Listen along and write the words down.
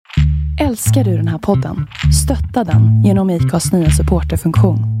Älskar du den här podden? Stötta den genom IKAs nya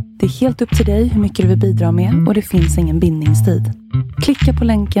supporterfunktion. Det är helt upp till dig hur mycket du vill bidra med och det finns ingen bindningstid. Klicka på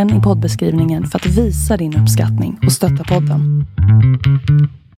länken i poddbeskrivningen för att visa din uppskattning och stötta podden.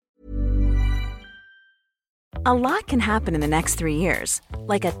 A lot can happen in the next 3 years.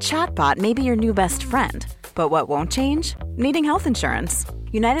 Like a chatbot may be your new best friend. But what won't change? Needing health insurance.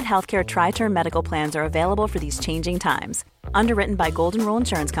 United Healthcare Tri-Term Medical Plans are available for these changing times. Underwritten by Golden Rule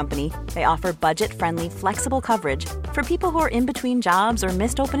Insurance Company, they offer budget-friendly, flexible coverage for people who are in between jobs or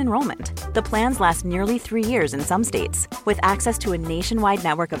missed open enrollment. The plans last nearly 3 years in some states, with access to a nationwide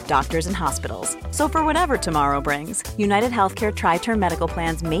network of doctors and hospitals. So for whatever tomorrow brings, United Healthcare Tri-Term Medical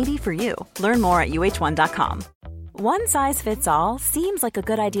Plans may be for you. Learn more at uh1.com. One size fits all seems like a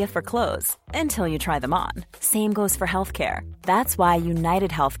good idea for clothes until you try them on. Same goes for healthcare. That's why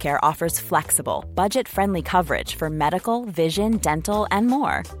United Healthcare offers flexible, budget-friendly coverage for medical, vision, dental, and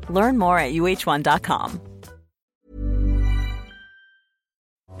more. Learn more at uh1.com.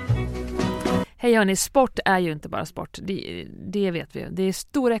 Hej hörni, sport är ju inte bara sport. Det vet vi. Det är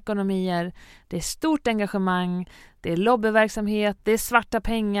stora ekonomier, det är stort engagemang, det är lobbyverksamhet, det är svarta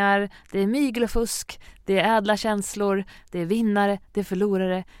pengar, det är mygel och fusk, det är ädla känslor, det är vinnare, det är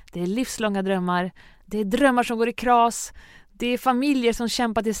förlorare, det är livslånga drömmar, det är drömmar som går i kras, det är familjer som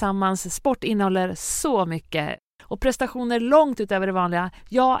kämpar tillsammans. Sport innehåller så mycket och prestationer långt utöver det vanliga.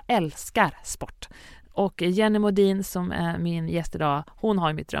 Jag älskar sport. Och Jenny Modin som är min gäst idag, hon har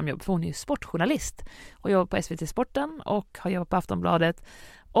ju mitt drömjobb för hon är ju sportjournalist och jobbar på SVT Sporten och har jobbat på Aftonbladet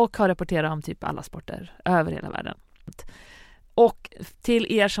och har rapporterat om typ alla sporter över hela världen. Och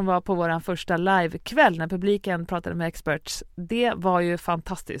till er som var på våran första livekväll när publiken pratade med experts, det var ju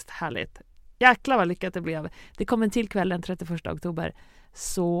fantastiskt härligt. Jäklar vad lyckat det blev. Det kommer en till kväll den 31 oktober.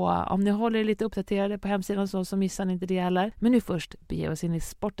 Så om ni håller er lite uppdaterade på hemsidan så missar ni inte det heller. Men nu först beger vi oss in i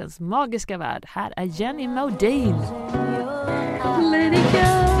sportens magiska värld. Här är Jenny Modin. Let it go.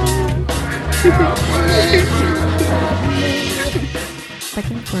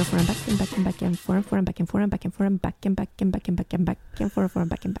 Back and forth and back and back and back and forth and back and forth and back and forth and back and back and back and back and back and forth and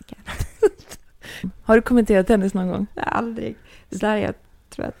back and back. Har du kommenterat tennis någon gång? Aldrig. Det där jag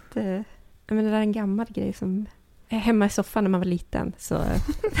tror att men det där är en gammal grej som hemma i soffan när man var liten så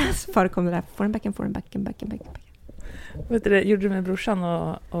förekom det där forehand back and forehand back and back and back and back. Vet du det, gjorde du med brorsan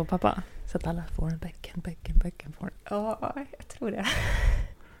och pappa? Så att alla forehand back and back and back and forehand. Ja, jag tror det.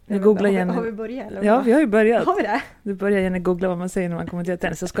 Nu googlar Jenny. Har vi börjat eller? Ja, vi har ju börjat. Har vi det? Du börjar Jenny googla vad man säger när man kommenterar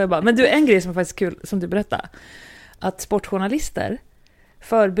tennis. Jag skojar bara. Men du, en grej som är faktiskt kul som du berättade. Att sportjournalister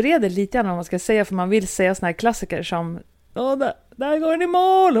förbereder lite grann vad man ska säga för man vill säga såna här klassiker som där går den i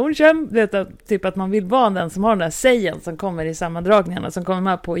mål, hon kämpar. Typ att man vill vara den som har den där sägen som kommer i sammandragningarna som kommer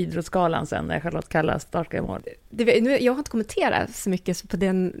med på idrottsskalan sen när Charlotte Kalla startar i mål. Jag har inte kommenterat så mycket på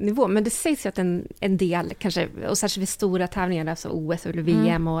den nivån, men det sägs ju att en del kanske, och särskilt vid stora tävlingar, alltså OS eller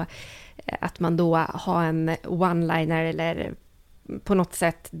VM, och att man då har en one-liner eller på något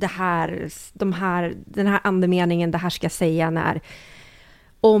sätt den här andemeningen, det här ska jag säga när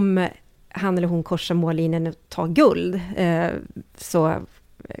om han eller hon korsar mållinjen och tar guld, så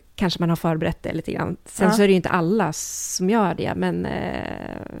kanske man har förberett det lite grann. Sen så är det ju inte alla som gör det, men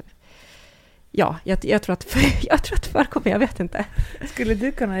ja, jag tror att det förekommer, jag vet inte. Skulle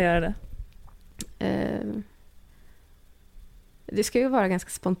du kunna göra det? Det ska ju vara ganska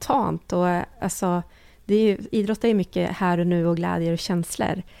spontant och alltså, idrott är ju mycket här och nu och glädje och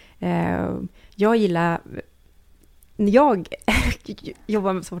känslor. Jag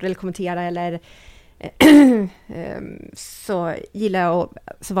jobbar som eller kommentera eller så gillar jag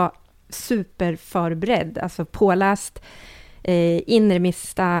att vara superförberedd, alltså påläst, in i det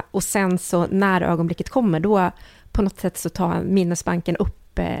mesta, och sen så när ögonblicket kommer då på något sätt så tar minnesbanken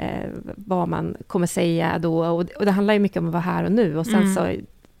upp vad man kommer säga då, och det handlar ju mycket om att vara här och nu, och sen så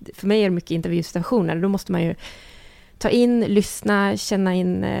för mig är det mycket intervjusituationer, då måste man ju ta in, lyssna, känna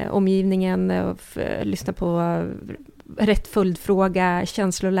in omgivningen och lyssna på rätt följdfråga,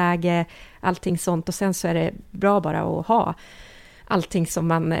 känsloläge, allting sånt, och sen så är det bra bara att ha allting som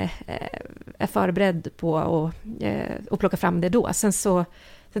man är förberedd på och plocka fram det då. Sen tror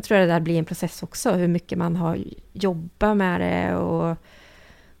jag det där blir en process också, hur mycket man har jobbat med det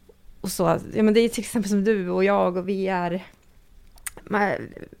och så. Ja, men det är till exempel som du och jag, och vi är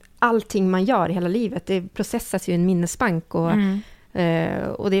allting man gör i hela livet, det processas ju i en minnesbank och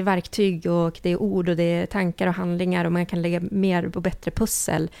det är verktyg och det är ord och det är tankar och handlingar, och man kan lägga mer och bättre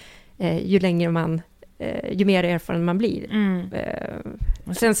pussel ju mer erfaren man blir.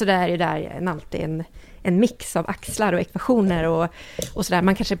 Sen så där är det alltid en mix av axlar och ekvationer och sådär.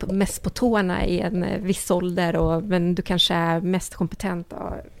 Man kanske är mest på tårna i en viss ålder, men du kanske är mest kompetent.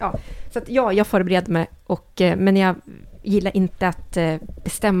 Så att jag förbereder mig, men jag gillar inte att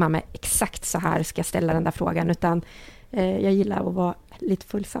bestämma mig exakt så här ska jag ställa den där frågan, utan jag gillar att vara lite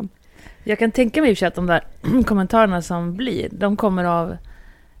fullsam. Jag kan tänka mig att de där kommentarerna som blir, de kommer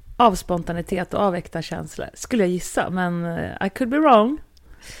av spontanitet och av äkta känslor, skulle jag gissa, men I could be wrong.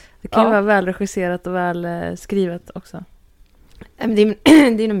 Det kan vara väl regisserat och väl skrivet också.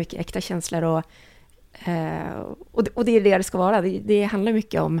 Det är nog mycket äkta känslor och det är det ska vara. Det handlar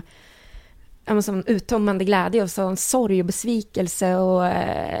mycket om som uttömmande glädje och så sorg och besvikelse och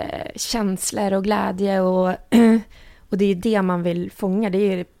känslor och glädje och det är det man vill fånga. Det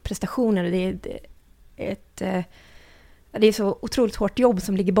är prestationer, det är så otroligt hårt jobb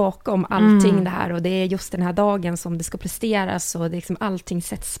som ligger bakom allting det här, och det är just den här dagen som det ska presteras, och det är liksom allting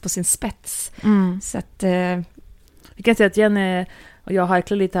sätts på sin spets. Så att vi kan säga att Jenny och jag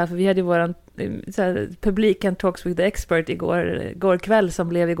harklar lite här, för vi hade våran publik and talks with the expert igår kväll som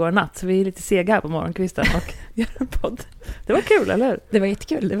blev igår natt, så vi är lite sega här på morgonkvisten och gör en podd. Det var kul, eller hur? Det var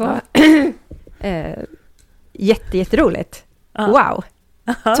jättekul. Det var jätteroligt. Wow.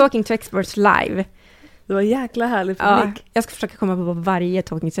 Talking to experts live. Det var jäkla härlig publik. Ja, jag ska försöka komma på varje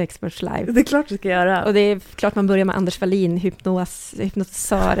Talking to Experts live. Det är klart du ska göra. Och det är klart man börjar med Anders Wallin,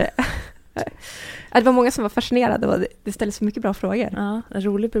 hypnotisör. Det var många som var fascinerade och det ställdes så mycket bra frågor. Ja, en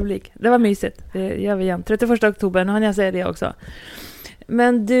rolig publik. Det var mysigt. Det gör vi igen. 31 oktober, nu hann jag säga det också.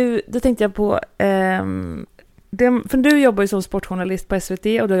 Men då tänkte jag på... för du jobbar ju som sportjournalist på SVT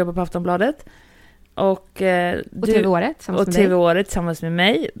och du jobbar på Aftonbladet. Och TV-året tillsammans med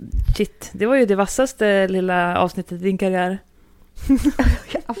mig. Shit, det var ju det vassaste lilla avsnittet i din karriär.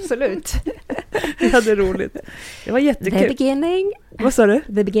 Absolut. Vi hade roligt. Det var jättekul. The beginning. Vad sa du?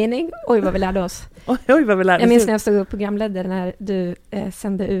 The beginning. Oj, vad vi lärde oss. Oj, vad vi lärde oss. Jag minns när jag stod upp programledare när du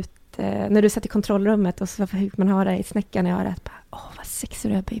sände ut, när du satt i kontrollrummet och så fick man höra i snäckan i örat. Vad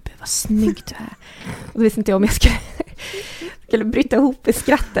sexig du är, baby. Vad snygg du är. Och då visste inte jag om jag skulle bryta ihop i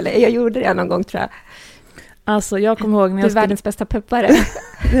skratt, eller jag gjorde det någon gång, tror jag. Alltså, jag kommer ihåg när du är världens bästa peppare.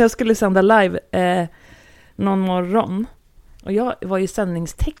 När jag skulle sända live någon morgon. Och jag var ju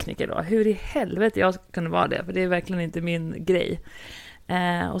sändningstekniker då. Hur i helvete jag kunde vara det? För det är verkligen inte min grej.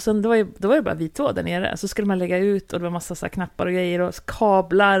 Och sen då var det bara vi två där nere. Så skulle man lägga ut och det var massa så här knappar och grejer och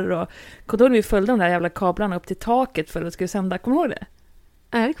kablar. Och kontoret vi följde de där jävla kablarna upp till taket för att vi skulle sända. Kommer du ihåg det?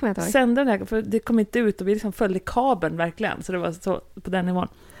 Nej, det kommer jag inte ihåg. Sända den här, för det kom inte ut och vi liksom följde kabeln verkligen. Så det var så på den nivån.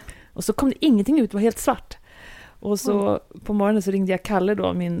 Och så kom det ingenting ut, det var helt svart. Och så på morgonen så ringde jag Kalle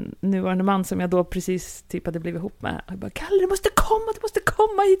då, min nuvarande man som jag då precis typ hade blivit ihop med. Och jag bara, Kalle, du måste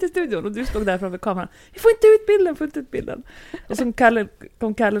komma hit till studion. Och du stod där framför kameran. Vi får inte ut bilden. Och så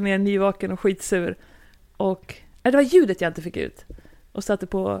kom Kalle ner nyvaken och skitsur. Och det var ljudet jag inte fick ut. Och satte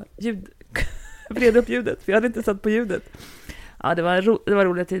på vred upp ljudet, för jag hade inte satt på ljudet. Ja, det var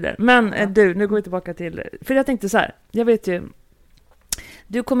roliga tider. Men du, nu går vi tillbaka till... För jag tänkte så här, jag vet ju...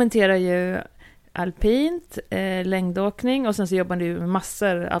 Du kommenterar ju alpint, längdåkning och sen så jobbar du med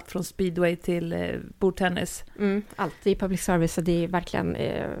massor, allt från speedway till bordtennis. Allt i public service, och det är verkligen...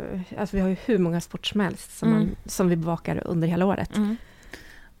 alltså vi har ju hur många sporter som helst som vi bevakar under hela året.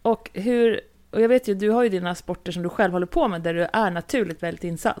 Och jag vet ju, du har ju dina sporter som du själv håller på med där du är naturligt väldigt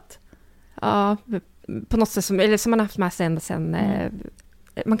insatt. Ja, på något sätt som man har haft med sig ända sen...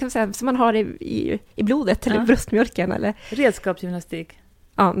 man kan säga som man har i blodet eller bröstmjölken. Eller... Redskapsgymnastik.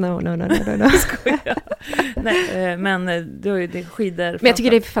 Ja, no. Nej, men du har ju det skidor. Men jag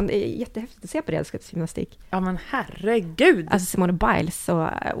tycker det är jättehäftigt att se på redskapsgymnastik. Ja, men herregud. Alltså Simone Biles, så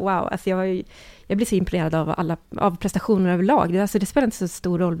wow. Alltså jag blir så imponerad av prestationer överlag. Det spelar inte så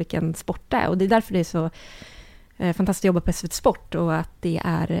stor roll vilken sport det är. Och det är därför det är så fantastiskt att jobba på SVT Sport, och att det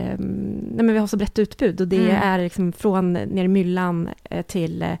är men vi har så brett utbud, och det är liksom från ner i myllan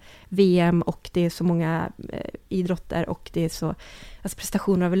till VM, och det är så många idrotter, och det är så alltså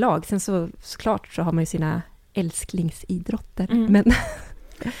prestationer överlag. Sen såklart så har man ju sina älsklingsidrotter,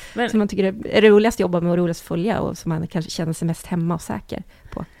 men som man tycker är roligast att jobba med och roligast att följa, och som man kanske känner sig mest hemma och säker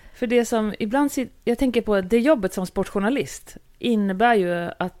på. För det som ibland, jag tänker på det jobbet som sportjournalist innebär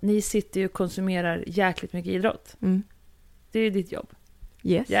ju att ni sitter och konsumerar jäkligt mycket idrott. Det är ju ditt jobb.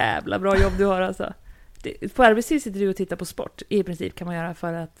 Yes. Jävla bra jobb du har alltså. På RBC sitter du och tittar på sport. I princip kan man göra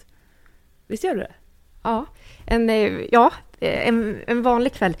för att... Visst gör du det? Ja, en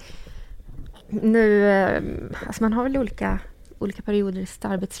vanlig kväll. Nu, alltså man har väl olika perioder i sitt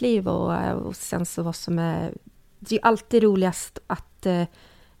arbetsliv, och sen så vad som är... Det är ju alltid roligast att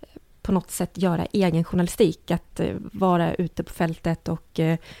på något sätt göra egen journalistik, att vara ute på fältet och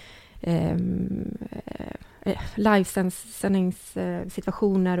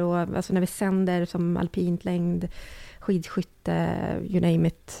livesändningssituationer och alltså när vi sänder som alpint längd, skidskytte, you name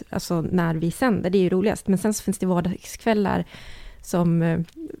it, alltså när vi sänder, det är ju roligast. Men sen så finns det vardagskvällar som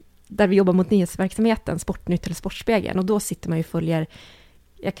där vi jobbar mot nyhetsverksamheten, Sportnytt eller Sportspegeln, och då sitter man ju och följer,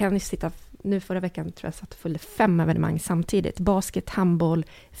 jag kan ju sitta, nu förra veckan tror jag satt och följde 5 evenemang samtidigt, basket, handboll,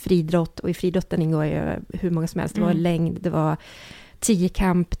 friidrott, och i friidrotten ingår ju hur många som helst, det var längd, det var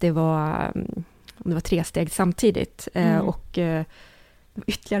 10-kamp, det var 3 steg samtidigt, och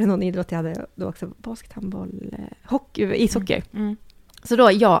ytterligare någon idrott jag hade då också, basket, handboll, hockey, ishockey. Så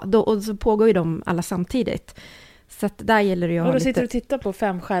då så pågår ju de alla samtidigt. Så att där gäller det ju att och då ha sitter lite... du och tittar på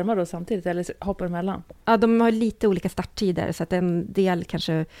 5 skärmar då samtidigt, eller hoppar emellan? Ja, de har lite olika starttider, så att en del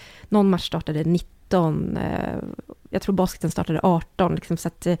kanske, någon match startade 19, jag tror basketen startade 18, liksom, så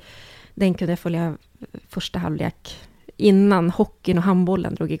att den kunde jag följa första halvlek innan hockeyn och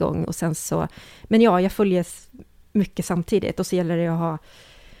handbollen drog igång, och sen så, men ja, jag följer mycket samtidigt, och så gäller det att ha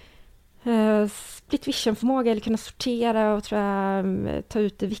split vision-förmåga, eller kunna sortera och tror jag, ta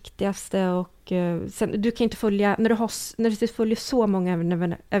ut det viktigaste, och sen, du kan inte följa, när du följer så många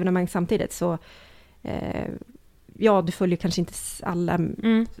evenemang samtidigt, så ja, du följer kanske inte alla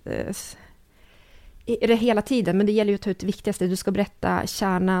hela tiden, men det gäller ju att ta ut det viktigaste. Du ska berätta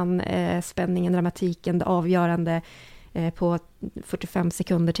kärnan, spänningen, dramatiken, det avgörande på 45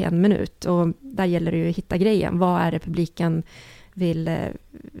 sekunder till 1 minut, och där gäller det ju att hitta grejen. Vad är det publiken vill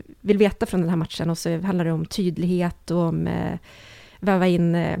veta från den här matchen, och så handlar det om tydlighet och om väva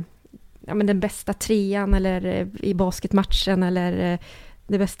in men den bästa trean, eller i basketmatchen, eller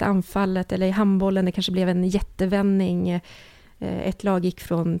det bästa anfallet, eller i handbollen det kanske blev en jättevändning, ett lag gick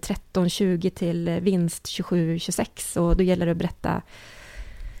från 13-20 till vinst 27-26, och då gäller det att berätta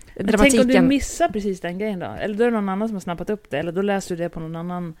dramatiken. Tänk om du missar precis den grejen då, eller då är det någon annan som har snappat upp det, eller då läser du det på någon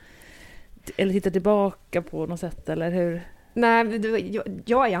annan, eller tittar tillbaka på något sätt, eller hur? Nej,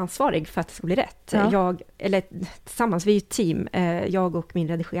 jag är ansvarig för att det ska bli rätt. Ja. Tillsammans, vi är ju ett team, jag och min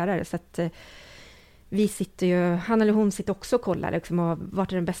redigerare, så att vi sitter ju, han eller hon sitter också och kollar liksom, och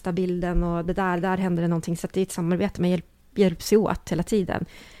vart är den bästa bilden, och det där händer det någonting, så att det är ett samarbete, man hjälps åt hela tiden.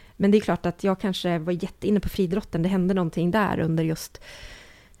 Men det är klart att jag kanske var jätteinne på friidrotten, det hände någonting där under just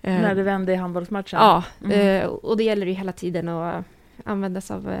när du vände i handbollsmatchen. Ja, och det gäller ju hela tiden att använda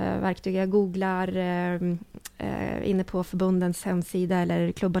sig av verktyg. Jag googlar inne på förbundens hemsida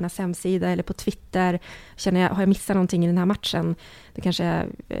eller klubbarnas hemsida eller på Twitter. Har jag missat någonting i den här matchen? Det kanske är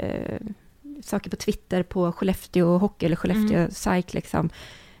saker på Twitter på Skellefteå Hockey eller Skellefteå Psych liksom.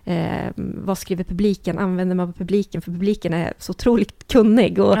 Vad skriver publiken? Använder man på publiken? För publiken är så otroligt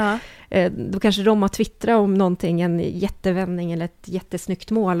kunnig, och då kanske de har twittrat om någonting, en jättevändning eller ett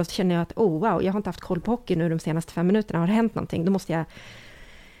jättesnyggt mål, och så känner jag att wow, jag har inte haft koll på hockey nu de senaste 5 minuterna, har det hänt någonting? Då måste jag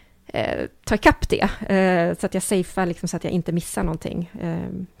ta ikapp det, så att jag safear liksom, så att jag inte missar någonting.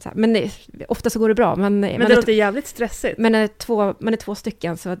 Men ofta så går det bra. Men det låter jävligt stressigt. Men är 2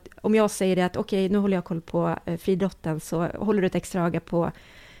 stycken, så att om jag säger det att okej, nu håller jag koll på friidrotten, så håller du ett extra öga på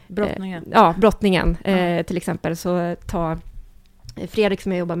brottningen. Brottningen till exempel. Så ta Fredrik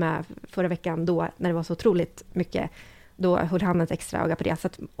som jag jobbade med förra veckan, då när det var så otroligt mycket, då höll han ett extra öga på det. Så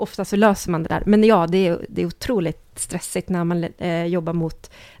att ofta så löser man det där. Men ja, det är otroligt stressigt när man jobbar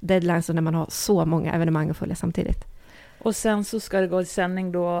mot deadlines och när man har så många evenemang att följa samtidigt. Och sen så ska det gå i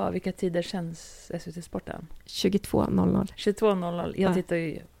sändning då, vilka tider känns SVT Sporten? 22.00. 22.00. Jag tittar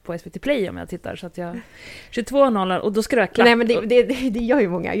ju på SVT Play om jag tittar, så att jag 22.00, och då ska det vara klart. Nej, men det gör ju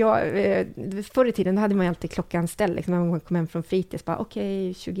många. Förr i tiden hade man ju alltid klockan ställd, liksom, när man kom hem från fritids, bara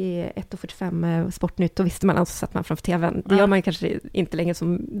okej, 21.45 Sportnytt, då visste man, alltså satt man framför tvn. Det gör man kanske inte längre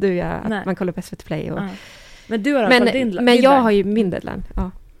som du gör, att man kollar på SVT Play. Men du har alltså din men jag har ju min deadline.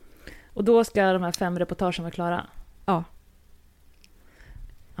 Ja. Och då ska de här 5 reportagen vara klara? Ja.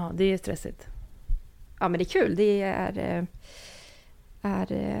 Ja, det är stressigt. Ja, men det är kul. Det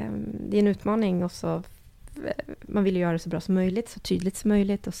är en utmaning, och så man vill göra det så bra som möjligt, så tydligt som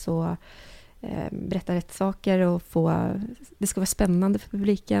möjligt, och så berätta rätt saker, och det ska vara spännande för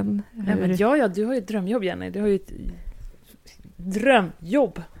publiken. Ja, du har ju ett drömjobb, Jenny. Du har ju ett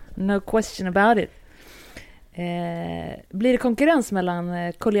drömjobb. No question about it. Blir det konkurrens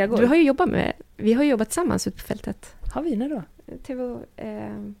mellan kollegor? Vi har ju jobbat tillsammans ute på fältet. Har vi nu då?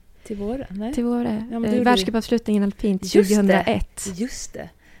 Till våren. Ja, världscupavslutningen alpint 2001. Just det.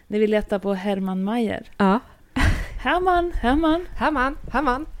 När vi letar på Hermann Mayer. Ja. Hermann.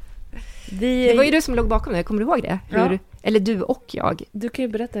 Det var ju du som låg bakom det, kommer du ihåg det? Eller du och jag. Du kan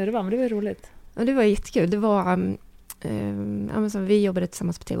ju berätta hur det var, men det var roligt. Ja, det var jättekul. Det var Så vi jobbade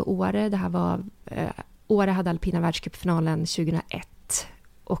tillsammans på TV Åre. Det här var... Åre hade alpina världscupfinalen 2001.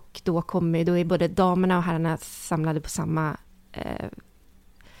 Och då är både damerna och herrarna samlade på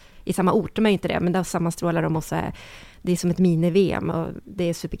i samma ort. De är inte det, men där sammanstrålar de också. Det är som ett mini-VM och det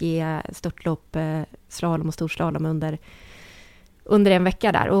är super-G, störtlopp, slalom och storslalom under en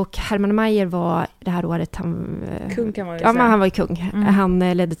vecka där. Och Hermann Maier var det här året... Kung kan man ju säga. säga. Han var ju kung. Han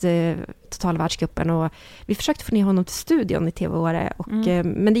ledde totalvärldscupen och vi försökte få ner honom till studion i TV Åre,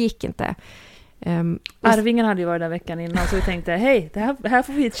 men det gick inte. Arvingen hade ju varit där veckan innan så vi tänkte, hej, det här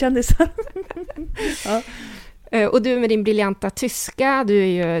får vi ett kändisar. Ja. Och du med din briljanta tyska,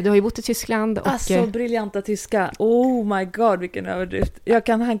 du har ju bott i Tyskland. Och, alltså briljanta tyska, oh my god vilken överdrift. Jag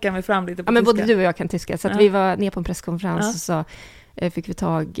kan hanka mig fram lite på tyska. Men både du och jag kan tyska, så att vi var ner på en presskonferens och så fick vi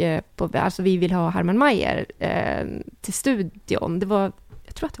tag på, alltså vi vill ha Hermann Maier till studion.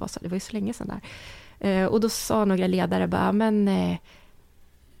 Jag tror att det var ju så länge sedan där. Och då sa några ledare bara, men...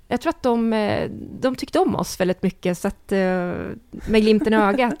 Jag tror att de tyckte om oss väldigt mycket, så att med glimten i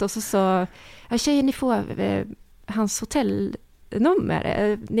ögat. Och så sa tjejer, ni får hans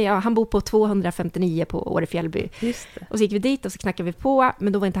hotellnummer. Han bor på 259 på Åre Fjällby. Just det. Och så gick vi dit och så knackade vi på,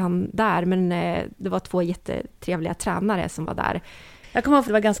 men då var inte han där. Men det var 2 jättetrevliga tränare som var där. Jag kommer ihåg att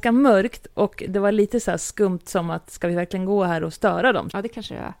det var ganska mörkt och det var lite så här skumt som att ska vi verkligen gå här och störa dem? Ja, det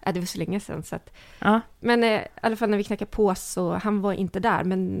kanske det var. Det var så länge sedan. Så att, ja. Men i alla fall när vi knackade på så han var inte där,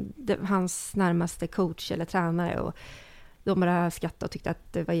 men hans närmaste coach eller tränare och de bara skrattade och tyckte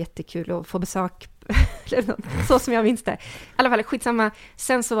att det var jättekul att få besök. Så som jag minns det. I alla fall, skitsamma.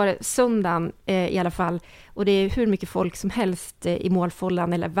 Sen så var det söndagen i alla fall. Och det är hur mycket folk som helst i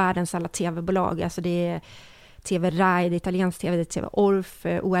målfållan eller världens alla tv-bolag. Alltså det är TV Rai, det är italiensk tv, det är TV Orf,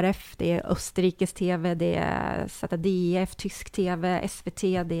 ORF, det är Österrikes tv, det är ZDF, tysk tv, SVT,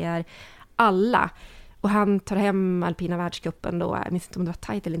 det är alla. Och han tar hem alpina världscupen då, jag minns inte om det var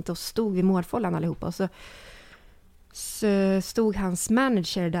tajt eller inte, och stod vid målfållan allihopa. Och så stod hans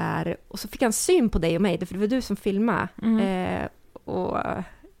manager där och så fick han syn på dig och mig, för det var du som filmade. Och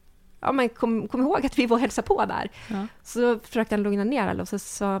ja, men kom ihåg att vi var och hälsa på där. Ja. Så försökte han lugna ner alla och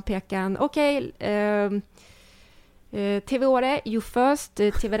så pekade han, okej, TV Åre, you first,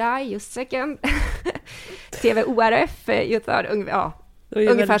 TV Rai, you second, TV ORF, you third,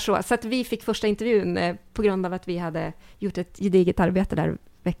 ungefär så. Så att vi fick första intervjun på grund av att vi hade gjort ett gediget arbete där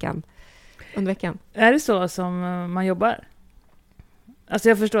under veckan. Är det så som man jobbar? Alltså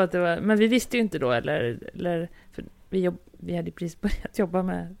jag förstår att det var, men vi visste ju inte då, eller för vi hade precis börjat jobba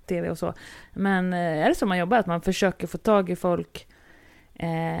med tv och så. Men är det så man jobbar, att man försöker få tag i folk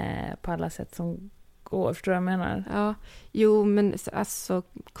på alla sätt som går, förstår jag menar? Ja, jo, men alltså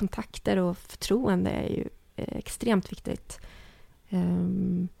kontakter och förtroende är ju extremt viktigt.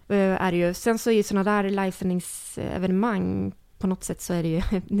 Är det ju. Sen så är ju sådana där livesändningsevenemang på något sätt så är det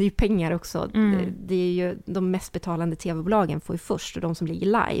är ju pengar också. Det är ju de mest betalande tv-bolagen får ju först och de som ligger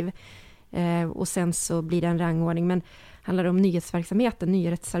live. Och sen så blir det en rangordning. Men handlar det om nyhetsverksamheten,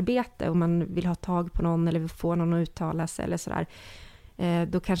 nyhetsarbete, om man vill ha tag på någon eller vill få någon att uttala sig eller sådär,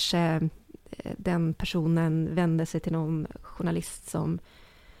 då kanske den personen vänder sig till någon journalist som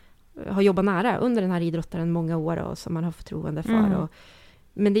har jobbat nära under den här idrottaren många år och som man har förtroende för.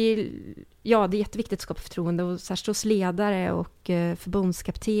 Men det är jätteviktigt att skapa förtroende, och särskilt hos ledare och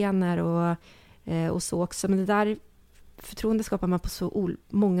förbundskaptener och så också. Men det där förtroende skapar man på så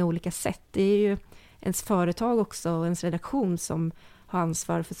många olika sätt. Det är ju ens företag också och ens redaktion som har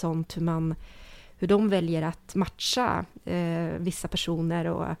ansvar för sånt, hur de väljer att matcha vissa personer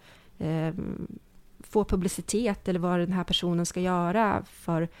och få publicitet eller vad den här personen ska göra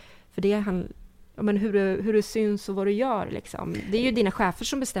för det men hur du syns och vad du gör liksom. Det är ju dina chefer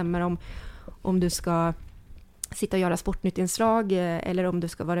som bestämmer om du ska sitta och göra sportnyttinslag eller om du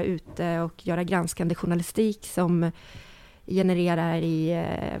ska vara ute och göra granskande journalistik som genererar i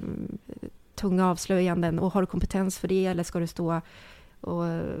tunga avslöjanden, och har du kompetens för det, eller ska du stå och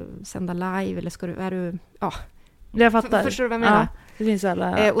sända live, eller ska du jag fattar. Förstår du vad jag menar? Ja, det finns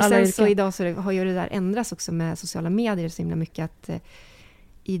alla och sen yrken. så idag så har ju det där ändrats också med sociala medier så himla mycket, att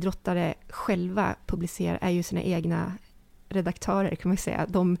idrottare själva är ju sina egna redaktörer, kan man säga.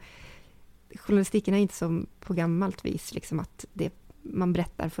 Journalistiken är inte som på gammalt vis liksom, att man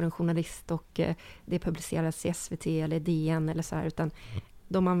berättar för en journalist och det publiceras i SVT eller DN eller så här, utan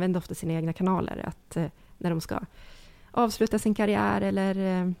de använder ofta sina egna kanaler att när de ska avsluta sin karriär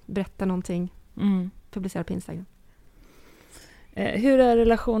eller berätta någonting, publicera på Instagram. Hur är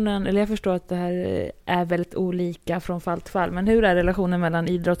relationen, eller jag förstår att det här är väldigt olika från fall till fall, men hur är relationen mellan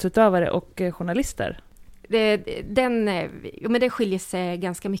idrottsutövare och journalister? Men det skiljer sig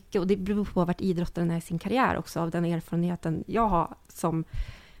ganska mycket, och det beror på vart idrottaren är i sin karriär också, av den erfarenheten jag har, som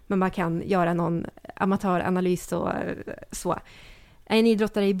man kan göra någon amatöranalys och så. Är en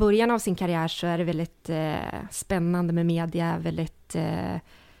idrottare i början av sin karriär så är det väldigt spännande med media, väldigt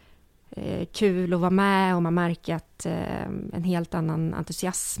kul att vara med, och man märker att en helt annan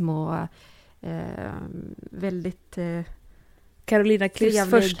entusiasm och väldigt Carolina Klüfts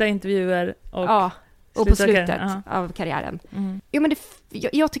första intervjuer och på slutet av karriären. Jo, men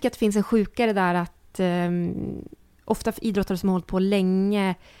jag tycker att det finns en sjukare där, att ofta idrottare som har hållit på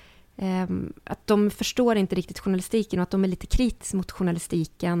länge, att de förstår inte riktigt journalistiken, och att de är lite kritiska mot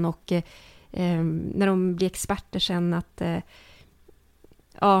journalistiken, och när de blir experter sen att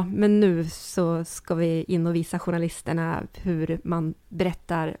men nu så ska vi in och visa journalisterna hur man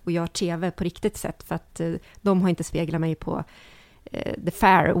berättar och gör tv på riktigt sätt, för att de har inte speglat mig på the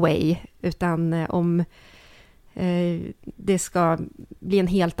fair way, utan om det ska bli en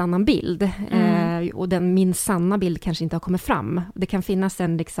helt annan bild, och min sanna bild kanske inte har kommit fram. Det kan finnas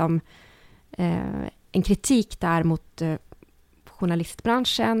en kritik där mot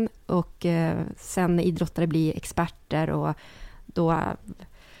journalistbranschen, och sen idrottare blir experter, och då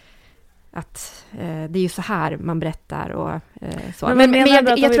att det är ju så här man berättar och så. Men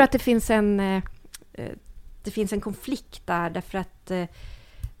jag tror att det finns en konflikt där, därför att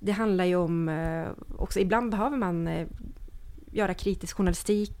det handlar ju om också, ibland behöver man göra kritisk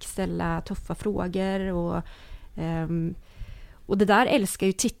journalistik, ställa tuffa frågor, och det där älskar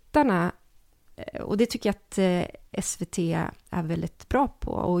ju tittarna, och det tycker jag att SVT är väldigt bra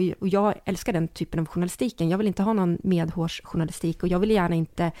på, och jag älskar den typen av journalistiken. Jag vill inte ha någon medhårsjournalistik, och jag vill gärna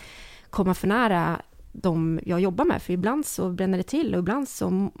inte komma för nära de jag jobbar med, för ibland så bränner det till, och ibland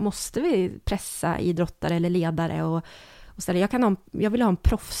så måste vi pressa idrottare eller ledare, och så jag vill ha en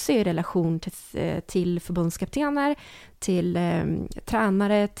proffsig relation till förbundskaptener, till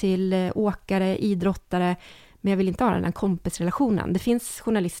tränare, till åkare, idrottare, men jag vill inte ha den här kompisrelationen. Det finns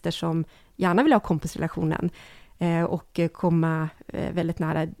journalister som gärna vill ha kompisrelationen och komma väldigt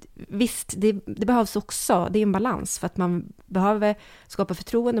nära. Visst, det behövs också. Det är en balans, för att man behöver skapa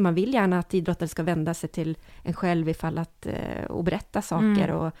förtroende. Man vill gärna att idrottare ska vända sig till en själv ifall att och berätta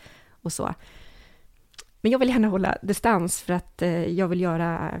saker och så. Men jag vill gärna hålla distans, för att jag vill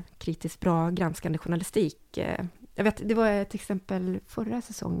göra kritiskt bra granskande journalistik. Jag vet, det var till exempel förra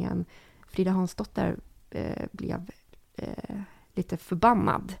säsongen, Frida Hansdotter blev lite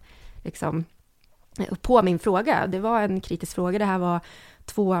förbannad liksom, på min fråga. Det var en kritisk fråga. Det här var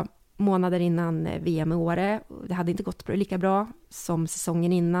 2 månader innan VM i Åre. Det hade inte gått lika bra som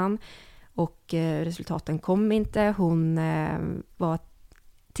säsongen innan, och resultaten kom inte. Hon var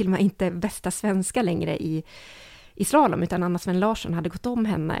till och med inte bästa svenska längre i slalom, utan Anna Sven Larsson hade gått om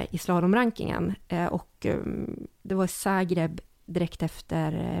henne i slalomrankingen, och det var i Zagreb direkt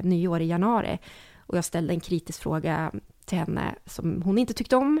efter nyår i januari, och jag ställde en kritisk fråga till henne som hon inte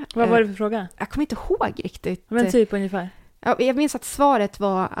tyckte om. Vad var det för fråga? Jag kommer inte ihåg riktigt. Men typ ungefär? Ja, jag minns att svaret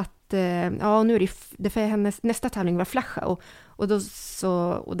var att nu är det för hennes nästa tävling var Flachau, och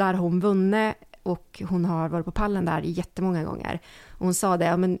där har hon vunnit, och hon har varit på pallen där jättemånga gånger. Och hon sa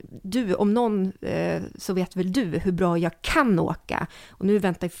det, men du, om någon så vet väl du hur bra jag kan åka. Och nu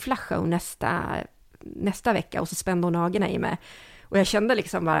väntar jag Flachau nästa vecka, och så spände hon ögonen i mig. Och jag kände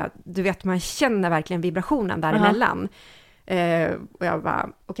liksom bara, du vet, man känner verkligen vibrationen däremellan. Och jag bara,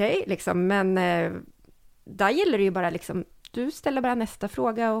 okej, liksom, men där gäller det ju bara liksom, du ställer bara nästa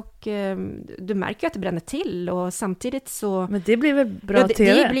fråga, och du märker ju att det bränner till, och samtidigt så... Men det blir väl bra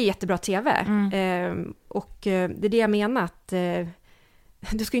tv? Det blir jättebra tv. Och det är det jag menar, att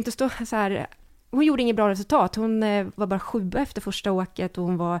du ska inte stå så här... Hon gjorde inget bra resultat. Hon var bara 7 efter första åket, och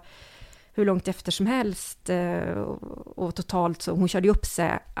hon var hur långt efter som helst, och totalt så hon körde ju upp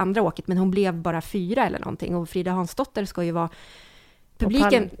sig andra åket, men hon blev bara 4 eller någonting, och Frida Hansdotter ska ju vara...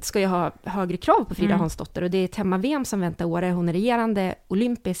 Publiken ska ju ha högre krav på Frida Hansdotter, och det är ett hemma-VM som väntar Åre. Hon är regerande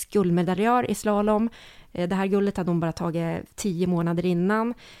olympisk guldmedaljör i slalom. Det här guldet hade hon bara tagit 10 månader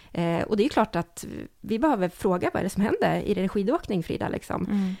innan. Och det är klart att vi behöver fråga vad är det som hände i din skidåkning, Frida.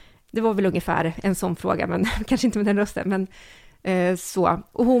 Liksom. Det var väl ungefär en sån fråga, men kanske inte med den rösten. Men så.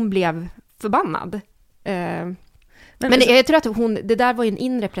 Och hon blev förbannad. Men jag tror att det där var ju en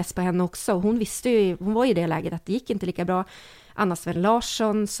inre press på henne också. Hon visste ju, hon var i det läget att det gick inte lika bra. Anna Sven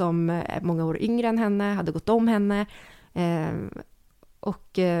Larsson, som är många år yngre än henne, hade gått om henne.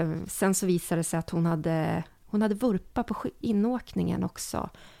 Och sen så visade det sig att hon hade vurpa på inåkningen också.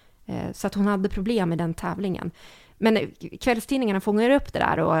 Så att hon hade problem med den tävlingen. Men kvällstidningarna fångade upp det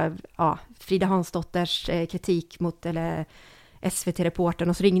där, och Frida Hansdotters kritik mot SVT-reportern,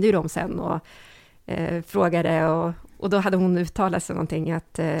 och så ringde ju de sen, och frågade och då hade hon uttalat sig någonting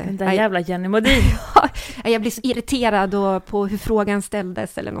att... Den där jävla Jenny Modin. Jag blir så irriterad då på hur frågan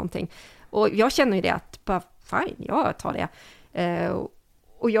ställdes eller någonting. Och jag känner ju det att, bara, fine, jag tar det.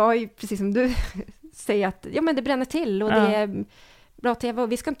 Och jag är ju precis som du säger att ja, men det bränner till och det är bra tv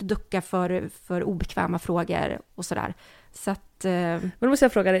och vi ska inte ducka för obekväma frågor och sådär. Så att... Men då måste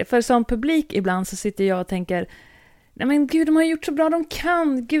jag fråga dig, för som publik ibland så sitter jag och tänker nej men gud, de har gjort så bra de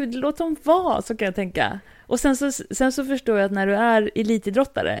kan, gud låt dem vara, så kan jag tänka. Och sen så förstår jag att när du är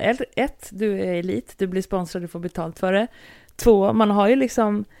elitidrottare, 1, du är elit, du blir sponsrad, du får betalt för det. 2, man har ju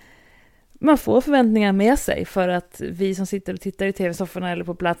liksom, man får förväntningar med sig för att vi som sitter och tittar i tv-sofforna eller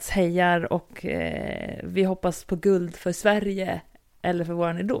på plats hejar och vi hoppas på guld för Sverige eller för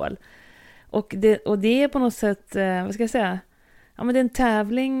våran idol. Och det är på något sätt, vad ska jag säga, ja men det är en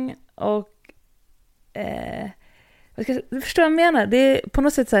tävling och du förstår vad jag menar, det är på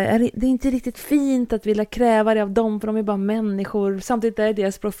något sätt så här, det är inte riktigt fint att vilja kräva det av dem för de är bara människor, samtidigt är det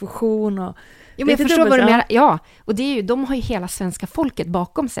deras profession och jo, men jag förstår vad du menar, ja, och det är ju, de har ju hela svenska folket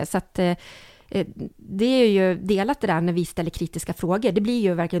bakom sig så att det är ju delat det där när vi ställer kritiska frågor. Det blir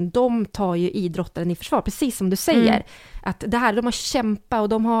ju verkligen, de tar ju idrottaren i försvar, precis som du säger. Att det här, de har kämpat och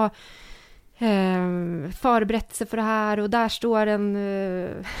de har förberett sig för det här och där står en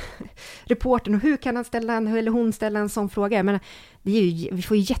reportern och hur kan han ställa eller hon ställa en sån fråga? Men det är ju, vi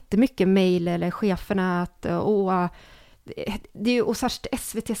får ju jättemycket mejl eller cheferna att det är ju och särskilt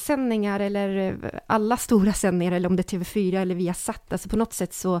SVT-sändningar eller alla stora sändningar eller om det är TV4 eller Viasat, alltså på något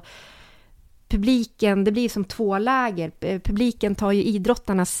sätt så publiken, det blir som 2 läger. Publiken tar ju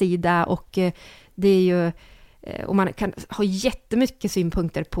idrottarnas sida och det är ju, och man kan ha jättemycket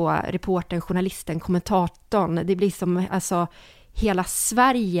synpunkter på reportern, journalisten, kommentatorn. Det blir som, alltså hela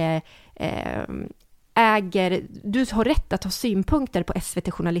Sverige äger, du har rätt att ha synpunkter på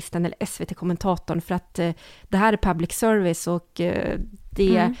SVT-journalisten eller SVT-kommentatorn för att det här är public service och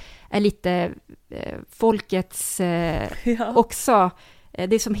det är lite folkets också.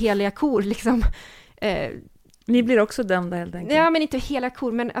 Det är som heliga kor liksom. Ni blir också dömda helt enkelt. Ja, men inte hela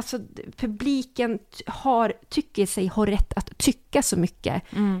kor, men alltså publiken tycker sig ha rätt att tycka så mycket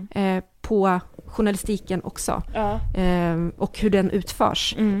på journalistiken också. Ja. Och hur den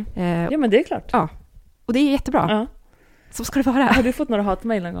utförs. Ja, men det är klart. Ja, och det är jättebra. Ja. Så ska det vara. Har du fått några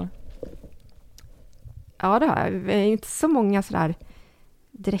hatmejl någon gång? Ja, det har jag. Inte så många sådär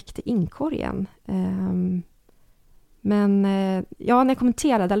direkt i inkorgen. Men ja, när jag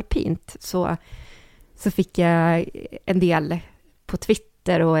kommenterade alpint så fick jag en del på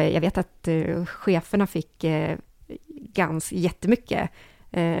Twitter och jag vet att cheferna fick jättemycket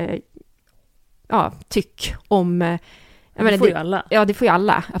tyck om... det får ju alla. Ja, det får ju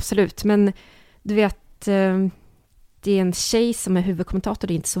alla, absolut. Men du vet, det är en tjej som är huvudkommentator,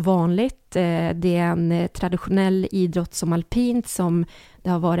 det är inte så vanligt. Det är en traditionell idrott som alpint som det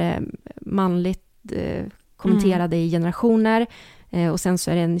har varit manligt kommenterade i generationer. Och sen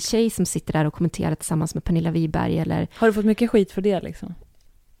så är det en tjej som sitter där och kommenterar tillsammans med Pernilla Wiberg. Eller... Har du fått mycket skit för det liksom?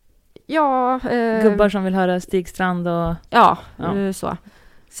 Ja. Gubbar som vill höra Stig Strand och... Ja, så.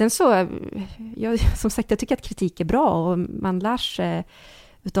 Sen så, som sagt, jag tycker att kritik är bra och man lär sig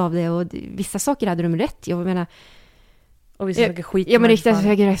utav det. Och vissa saker hade de rätt. Jag menar... Och vissa saker skit. Ja, men riktigt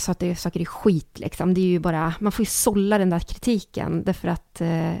jag sa att det är saker är skit liksom. Det är ju bara, man får ju sålla den där kritiken. Därför att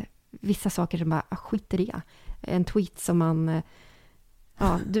vissa saker som bara, skit i det. En tweet som man...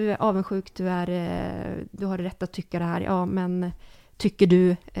 Ja, du är avundsjuk, du har rätt att tycka det här. Ja, men tycker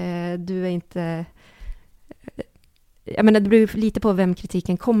du är inte... Jag menar, det beror lite på vem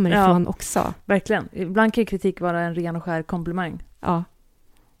kritiken kommer ifrån också. Verkligen. Ibland kan kritik vara en ren och skär komplimang. Ja.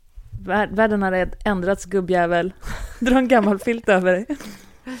 Världen har ändrats, gubbjävel. Dra en gammal filt över dig.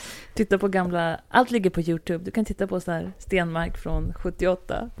 Titta på gamla... Allt ligger på YouTube. Du kan titta på så här Stenmark från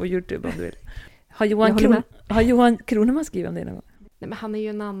 78 på YouTube om du vill. Har Johan Kroneman skrivit om det någon gång? Nej, men han är ju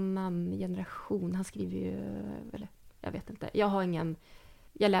en annan generation. Han skriver ju... Eller, jag vet inte.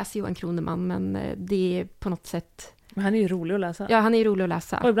 Jag läser Johan Kroneman, men det är på något sätt... Men han är ju rolig att läsa. Ja, han är ju rolig att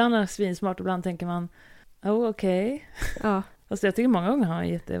läsa. Och ibland är han svinsmart, och ibland tänker man... okej. Ja. Fast jag tycker många gånger har han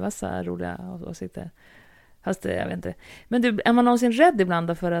jättevassa, roliga åsikter. Fast jag vet inte. Men du, är man någonsin rädd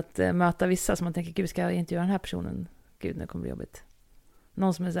ibland för att möta vissa som man tänker, gud, ska jag inte göra den här personen? Gud, det kommer bli jobbigt.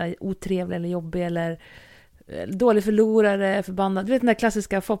 Någon som är så här otrevlig eller jobbig eller dålig förlorare, förbannad. Du vet den där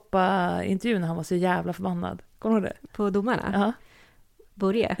klassiska Foppa-intervjun när han var så jävla förbannad. Kommer du ihåg det? På domarna? Ja.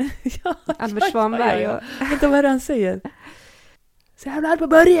 Börje? Ja, Albert Svanberg. Ja. Vet du vad han säger? Så jävla arg på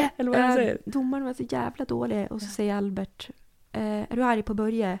Börje! Eller vad han säger? Domaren var så jävla dålig. Och så säger Albert, är du arg på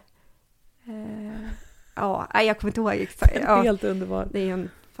Börje? Ja, jag kommer inte ihåg exakt. Ja. Helt underbar. Det är en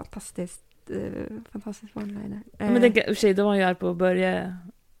fantastisk fantastisk one-liner. Men tänk, i och för sig, då var jag arg på att börja,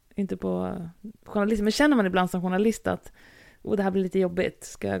 inte på journalist. Men känner man ibland som journalist att det här blir lite jobbigt.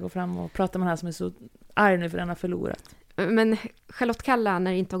 Ska jag gå fram och prata med den här som är så arg nu för den har förlorat? Men Charlotte Kalla,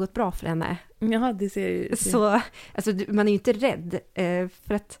 när det inte har gått bra för henne. Ja, det ser ju... Så, alltså, man är ju inte rädd.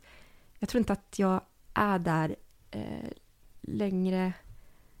 För att jag tror inte att jag är där längre.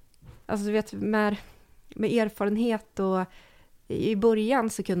 Alltså du vet, med erfarenhet och i början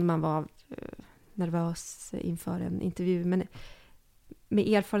så kunde man vara nervös inför en intervju. Men med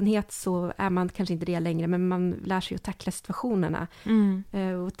erfarenhet så är man kanske inte det längre, men man lär sig att tackla situationerna.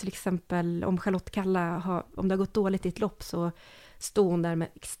 Och till exempel om Charlotte Kalla om det har gått dåligt i ett lopp så står hon där med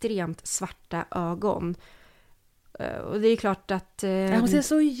extremt svarta ögon. Och det är klart att... hon ser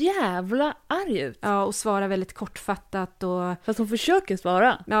så jävla arg ut. Ja, och svarar väldigt kortfattat. Fast hon försöker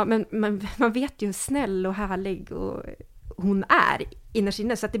svara. Ja, men man vet ju hur snäll och härlig och hon är innerst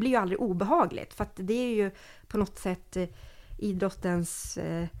inne. Så att det blir ju aldrig obehagligt. För att det är ju på något sätt idrottens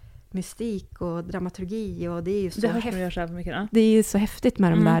mystik och dramaturgi. Och det är ju så häftigt. Det är ju så häftigt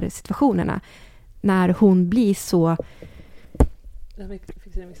med de där situationerna. När hon blir så...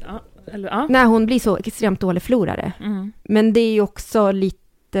 När hon blir så extremt dålig förlorare. Men det är ju också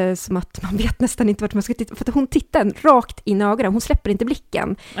lite som att man vet nästan inte vart man ska titta. För att hon tittar rakt in i ögonen. Hon släpper inte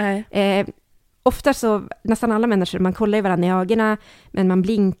blicken. Ofta så, nästan alla människor, man kollar i varandra i ögonen, men man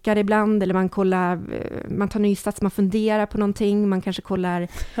blinkar ibland, eller man tar nysats, man funderar på någonting, man kanske kollar,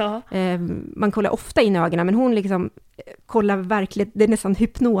 man kollar ofta in i ögonen, men hon liksom kollar verkligen, det är nästan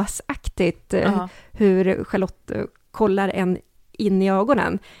hypnosaktigt hur Charlotte kollar en in i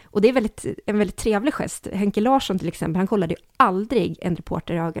ögonen. Och det är en väldigt trevlig gest. Henke Larsson till exempel, han kollade ju aldrig en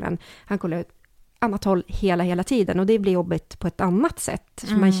reporter i ögonen. Han kollade ett annat håll hela tiden, och det blir jobbigt på ett annat sätt.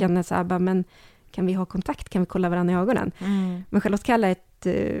 För man känner så här, men kan vi ha kontakt? Kan vi kolla varandra i ögonen? Men Charlotte Kalla är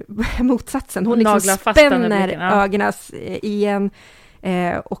motsatsen. Hon liksom spänner ögonen i en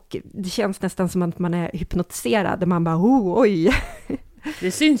och det känns nästan som att man är hypnotiserad. Man bara, oj!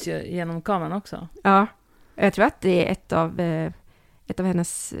 Det syns ju genom kameran också. Ja, jag tror att det är en av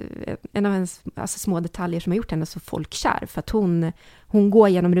hennes alltså, små detaljer som har gjort henne så folkkär. För att hon går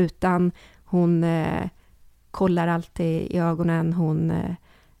genom rutan, hon kollar alltid i ögonen,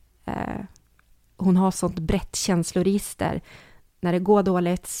 hon har sånt brett känsloregister. När det går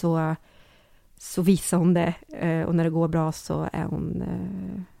dåligt så visar hon det, och när det går bra så är hon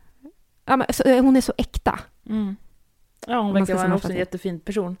hon är så äkta. Ja, hon verkar vara också en jättefin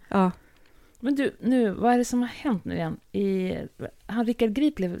person. Ja. Men du, nu, vad är det som har hänt nu igen? Han Rickard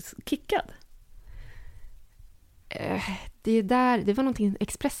Grip blev kickad? Det var någonting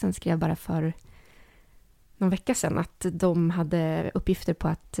Expressen skrev bara för någon vecka sedan, att de hade uppgifter på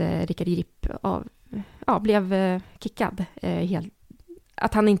att Rickard Grip blev kickad.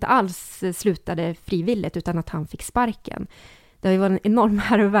 Att han inte alls slutade frivilligt, utan att han fick sparken. Det har ju varit en enorm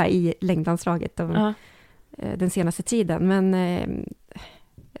härva i längdlandslaget den senaste tiden, men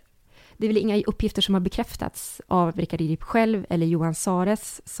det är väl inga uppgifter som har bekräftats av Rickard Grip själv eller Johan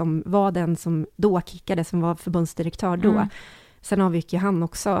Sares, som var den som då kickade, som var förbundsdirektör då. Sen avgick ju han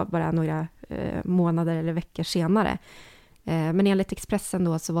också bara några månader eller veckor senare. Men enligt Expressen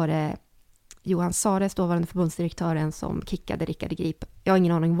då så var det Johan Sares, dåvarande förbundsdirektören, som kickade Rickard Grip. Jag har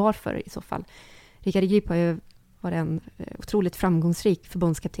ingen aning varför i så fall. Rickard Grip har ju varit en otroligt framgångsrik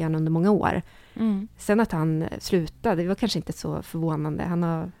förbundskapten under många år. Sen att han slutade, det var kanske inte så förvånande. Han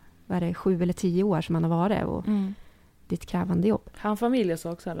har 7 eller 10 år som han har varit, och det är ett krävande jobb. Har han familj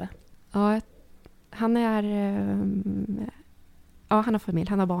så också, eller? Ja, han har familj,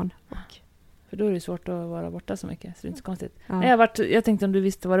 han har barn. För då är det svårt att vara borta så mycket, så det är inte så konstigt. Ja. Jag tänkte om du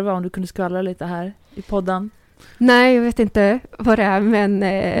visste vad det var, om du kunde skvallra lite här i podden. Nej, jag vet inte vad det är, men...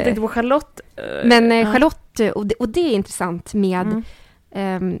 Jag tänkte på Charlotte. Charlotte, och det är intressant med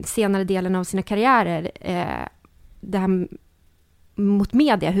senare delen av sina karriärer, det här mot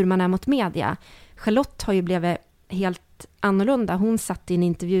media, hur man är mot media. Charlotte har ju blivit helt annorlunda. Hon satt i en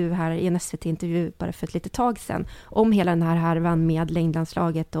intervju här, i en SVT-intervju bara för ett litet tag sedan, om hela den här härvan med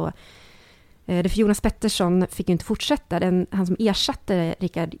längdlandslaget, och för Jonas Pettersson fick ju inte fortsätta. Han som ersatte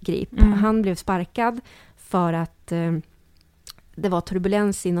Rickard Grip, han blev sparkad för att det var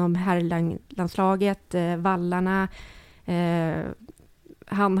turbulens inom herrlandslaget, vallarna.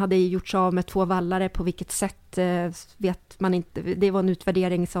 Han hade gjort sig av med 2 vallare, på vilket sätt vet man inte. Det var en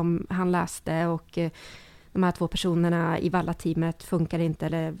utvärdering som han läste, och de här 2 personerna i vallateamet funkar inte,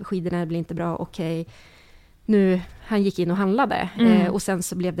 eller skidorna blir inte bra, okej. Nu, han gick in och handlade, och sen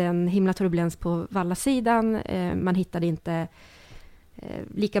så blev det en himla turbulens på vallasidan. Man hittade inte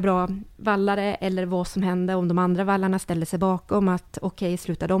lika bra vallare, eller vad som hände om de andra vallarna ställde sig bakom att okej,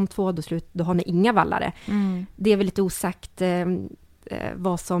 slutar de 2, då har ni inga vallare. Det är väl lite osagt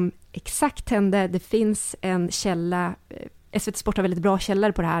vad som exakt hände. Det finns en källa, SVT Sport har väldigt bra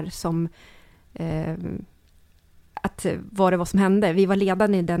källor på det här, som att vad det var som hände. Vi var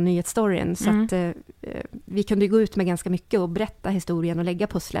ledande i den nyhetsstoryn, så att vi kunde gå ut med ganska mycket och berätta historien och lägga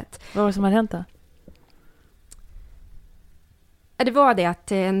pusslet. Vad var det som hade hänt då? Det var det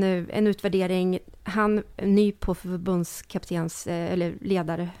att en utvärdering, han ny på förbundskaptens eller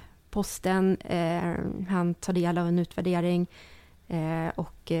ledarposten, han tar del av en utvärdering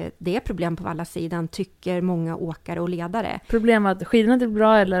och det är problem på alla sidan, tycker många åkare och ledare. Problem att skidorna inte är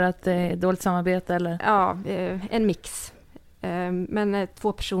bra eller att det är dåligt samarbete? Eller? Ja, en mix. Men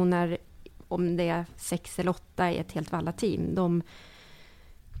 2 personer, om det är 6 eller 8 i ett helt vallateam,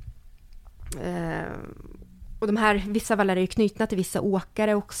 och de här, vissa vallar är ju knutna till vissa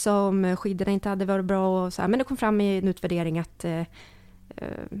åkare också, om skidorna inte hade varit bra och så här. Men det kom fram i en utvärdering att det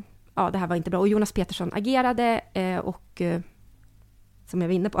här var inte bra. Och Jonas Petersson agerade och som jag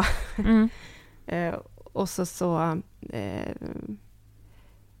var inne på. Och så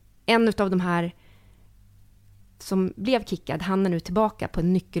en av de här som blev kickad, han är nu tillbaka på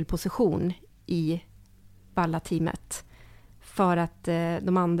en nyckelposition i vallateamet. För att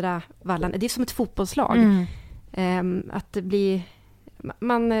de andra vallarna, det är som ett fotbollslag. Att det blir,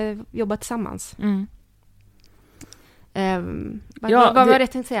 man jobbar tillsammans. Vad var det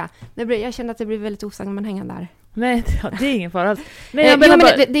jag tänkte säga? Jag kände att det blir väldigt osammanhängande där. Nej, det är ingen fara alls. Det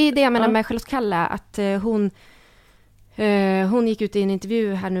är det jag menar med Charlotte Kalla, att hon gick ut i en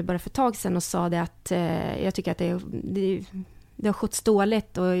intervju här nu bara för ett tag sedan och sa det att jag tycker att det har skötts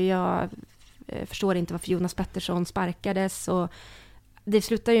dåligt och jag förstår inte varför Jonas Pettersson sparkades, och det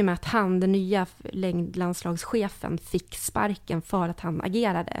slutar ju med att han, den nya längdlandslagschefen, fick sparken för att han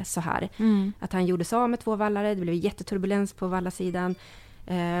agerade så här. Att han gjorde sig av med 2 vallare, det blev jätteturbulens på vallasidan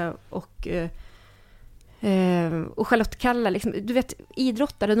och Charlotte Kalla, liksom, du vet,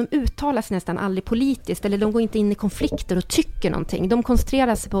 idrottare, de uttalar sig nästan aldrig politiskt, eller de går inte in i konflikter och tycker någonting. De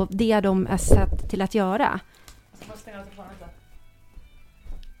koncentrerar sig på det de är satt till att göra.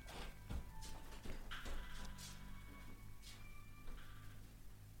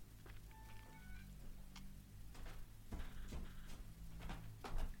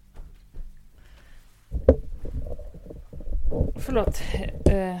 Förlåt.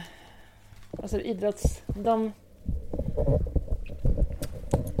 Alltså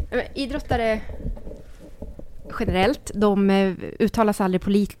idrottare generellt, de uttalar sig aldrig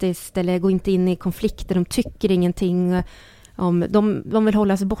politiskt eller går inte in i konflikter, de tycker ingenting om, de vill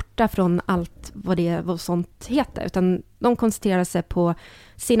hålla sig borta från allt vad sånt heter, utan de koncentrerar sig på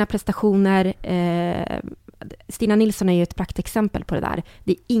sina prestationer. Stina Nilsson är ju ett praktexempel på det där.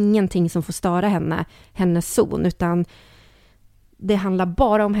 Det är ingenting som får störa hennes zon, utan det handlar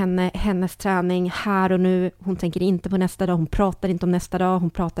bara om hennes träning här och nu. Hon tänker inte på nästa dag, hon pratar inte om nästa dag, hon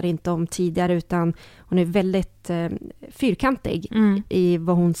pratar inte om tidigare, utan hon är väldigt fyrkantig i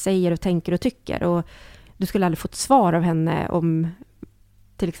vad hon säger och tänker och tycker. Och du skulle aldrig få ett svar av henne om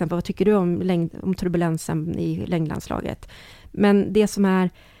till exempel, vad tycker du om turbulensen i längdlandslaget? Men det som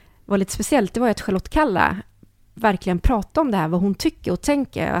var lite speciellt, det var att Charlotte Kalla verkligen pratade om det här, vad hon tycker och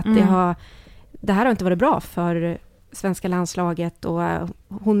tänker. Att det här har inte varit bra för svenska landslaget, och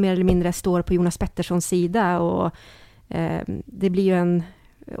hon mer eller mindre står på Jonas Petterssons sida, och det blir ju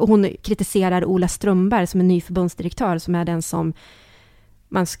och hon kritiserar Ola Strömberg som är ny förbundsdirektör, som är den som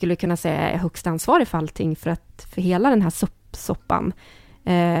man skulle kunna säga är högst ansvarig för allting, för hela den här soppan.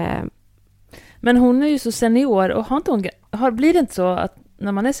 Men hon är ju så senior, och blir det inte så att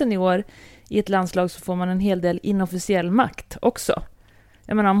när man är senior i ett landslag så får man en hel del inofficiell makt också?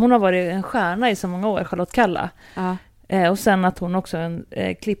 Jag menar, om hon har varit en stjärna i så många år, Charlotte Kalla, och sen att hon också är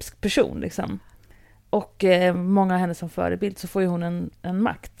en klipsk person liksom. Och många av henne som förebild, så får ju hon en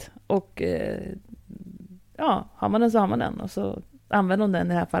makt. Och har man den så har man den. Och så använder hon den i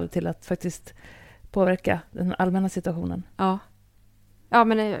det här fallet till att faktiskt påverka den allmänna situationen. Ja,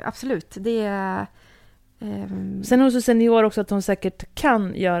 men absolut. Det är... Sen är hon så senior också att hon säkert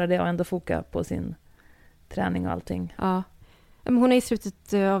kan göra det och ändå foka på sin träning och allting. Ja. Hon är i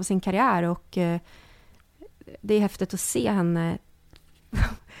slutet av sin karriär, och det är häftigt att se henne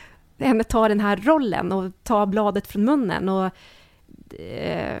ta den här rollen och ta bladet från munnen och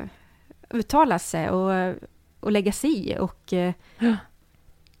uttala sig och lägga sig i.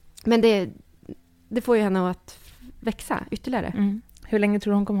 Men det får ju henne att växa ytterligare. Hur länge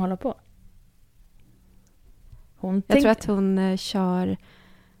tror du hon kommer hålla på? Jag tror att hon kör...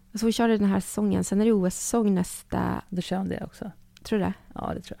 Alltså hon kör den här säsongen, sen är det OS-säsong nästa... Då kör hon det också. Tror du det?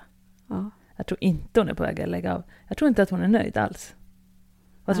 Ja, det tror jag. Ja. Jag tror inte hon är på väg att lägga av. Jag tror inte att hon är nöjd alls.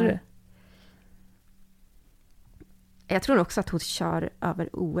 Vad tror du? Jag tror också att hon kör över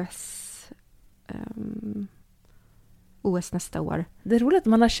OS nästa år. Det är roligt att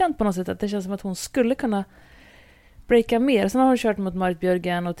man har känt på något sätt att det känns som att hon skulle kunna breaka mer. Sen har hon kört mot Marit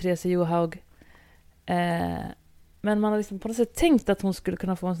Björgen och Therese Johaug. Men man har liksom på något sätt tänkt att hon skulle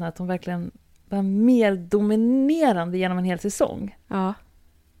kunna få en sån här att hon verkligen var mer dominerande genom en hel säsong. Ja.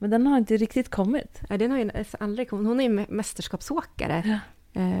 Men den har inte riktigt kommit. Ja, den har ju aldrig kommit. Hon är ju mästerskapsåkare. Ja.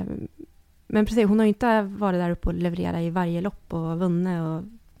 Men precis, hon har ju inte varit där uppe och levererat i varje lopp och vunnit. Och,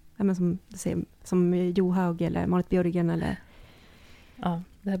 ja, men som du säger, som Johaug eller Marit Björgen eller... Ja,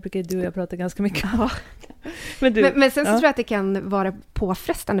 det här brukar du och jag prata ganska mycket om. Ja. Men sen så tror jag att det kan vara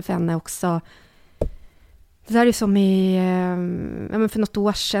påfrestande för henne också. Det där är ju som för något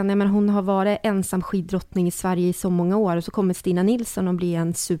år sedan. Jag menar, hon har varit ensam skiddrottning i Sverige i så många år. Och så kommer Stina Nilsson och blir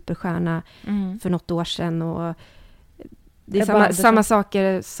en superstjärna för något år sedan. Och det är samma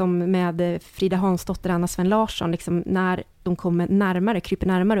saker som med Frida Hansdotter och Anna Sven Larsson. Liksom, när de kommer närmare, kryper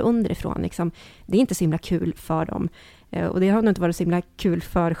närmare underifrån. Liksom, det är inte så himla kul för dem. Och det har nog inte varit så himla kul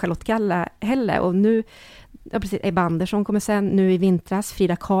för Charlotte Kalla heller. Och nu, ja precis, Ebba Andersson kommer sen, nu i vintras,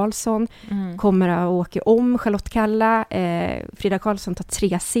 Frida Karlsson kommer att åka om Charlotte Kalla. Frida Karlsson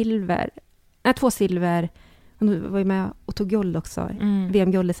tar 2 silver. Hon var ju med och tog guld också,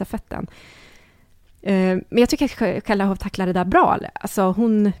 VM-guld i stafetten. Men jag tycker att Kalla har tacklat det där bra. Alltså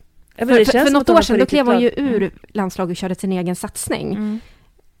hon, för något år sedan då klev hon ju ur landslaget och körde sin egen satsning.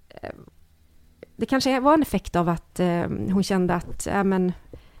 Det kanske var en effekt av att hon kände att men,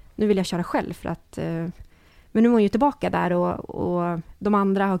 nu vill jag köra själv. För att, men nu är hon ju tillbaka där och de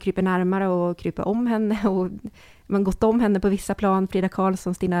andra har krypit närmare och krypit om henne. Och man gått om henne på vissa plan. Frida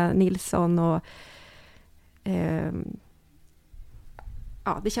Karlsson, Stina Nilsson. Och,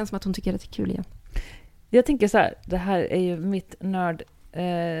 det känns som att hon tycker att det är kul igen. Jag tänker så här, det här är ju mitt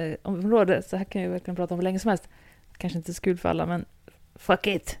område, så här kan jag verkligen prata om för länge som helst. Kanske inte så kul för alla, men fuck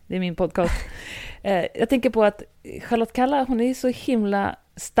it, det är min podcast. Jag tänker på att Charlotte Kalla, hon är så himla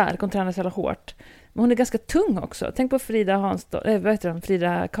stark, hon tränar så jävla hårt. Men hon är ganska tung också. Tänk på Frida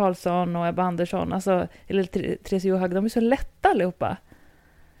Frida Karlsson och Ebba Andersson, alltså, eller Therese Johaug, de är så lätta allihopa.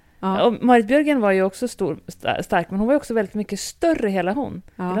 Ja. Och Marit Björgen var ju också stark, men hon var ju också väldigt mycket större hela hon.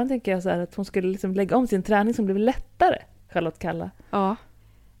 Ja. Ibland tänker jag så här att hon skulle liksom lägga om sin träning som blev lättare, Charlotte Kalla. Ja,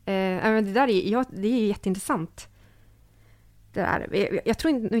 men det där det är ju jätteintressant. Det där. Jag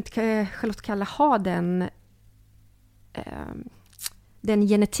tror inte Charlotte Kalla har den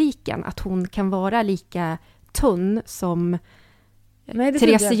genetiken att hon kan vara lika tunn som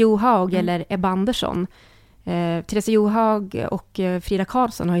Therese Johaug eller Ebba Andersson. Therese Johaug och Frida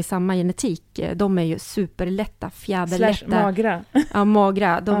Karlsson har ju samma genetik. De är ju superlätta, fjäderlätta. Magra. Ja,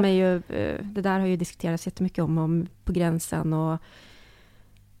 magra. De är ju, det där har ju diskuterats jättemycket om på gränsen. Och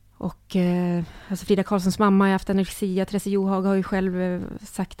alltså Frida Karlssons mamma har haft anorexia. Therese Johaug har ju själv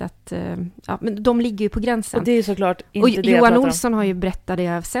sagt att men de ligger ju på gränsen. Och det är ju såklart inte och det Johan Olsson har ju berättat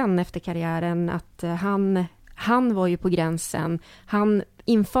det sen efter karriären att han var ju på gränsen.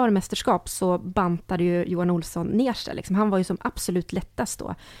 Inför mästerskap så bantade ju Johan Olsson ner sig. Liksom. Han var ju som absolut lättast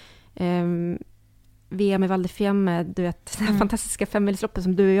då. VM i Val di Fiemme, du vet, det här fantastiska femmilsloppet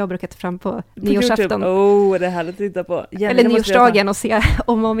som du och jag brukar ta fram på nyårsafton. Det är härligt att titta på. Eller nyårsdagen och se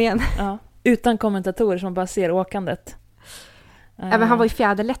om och om igen. Ja. Utan kommentatorer som bara ser åkandet. Ja, men han var ju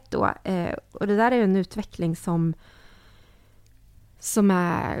fjäderlätt då. Och det där är ju en utveckling som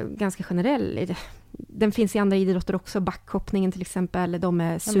är ganska generell. Den finns i andra idrotter också. Backhoppningen till exempel. De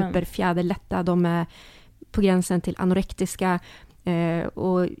är superfjäderlätta. De är på gränsen till anorektiska.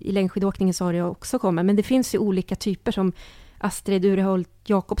 Och i längdskidåkningen så har det också kommit. Men det finns ju olika typer som Astrid Ureholt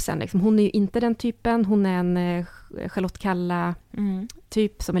Jakobsen. Liksom. Hon är ju inte den typen. Hon är en Charlotte Kalla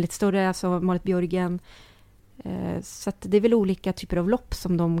typ som är lite större. Alltså Marit Björgen. Så att det är väl olika typer av lopp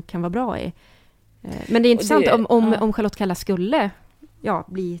som de kan vara bra i. Men det är intressant om Charlotte Kalla skulle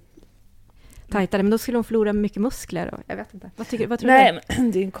bli tajtare, men då skulle hon förlora mycket muskler. Och jag vet inte. Vad tror du? Nej,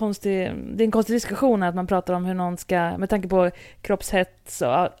 det är en konstig diskussion att man pratar om hur någon ska, med tanke på kroppshets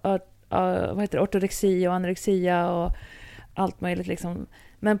och ortorexi och anorexia och allt möjligt liksom.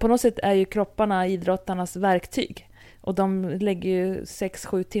 Men på något sätt är ju kropparna idrottarnas verktyg. Och de lägger ju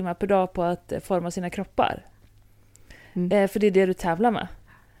 6-7 timmar per dag på att forma sina kroppar. För det är det du tävlar med.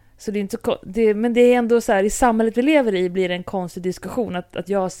 Så det är inte men det är ändå så här, i samhället vi lever i blir det en konstig diskussion att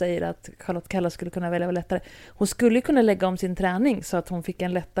jag säger att Charlotte Kalla skulle kunna välja lättare. Hon skulle kunna lägga om sin träning så att hon fick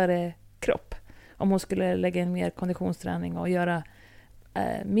en lättare kropp. Om hon skulle lägga in mer konditionsträning och göra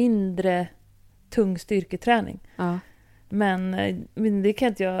mindre tung styrketräning. Ja. Men det kan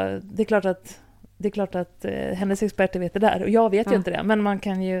inte jag... Det är klart att hennes experter vet det där. Och jag vet ju inte det. Men man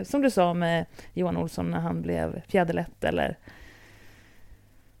kan ju, som du sa med Johan Olsson när han blev fjäderlätt eller...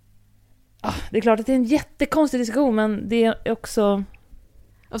 det är klart att det är en jättekonstig diskussion, men det är också...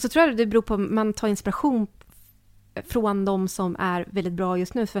 Och så tror jag det beror på att man tar inspiration från de som är väldigt bra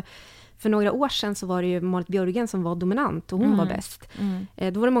just nu. För några år sedan så var det ju Marit Björgen som var dominant och hon var bäst.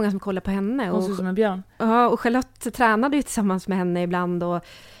 Då var det många som kollade på henne. Hon såg som en björn. Ja, och Charlotte tränade ju tillsammans med henne ibland och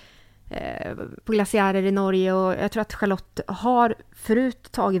på glaciärer i Norge. Och jag tror att Charlotte har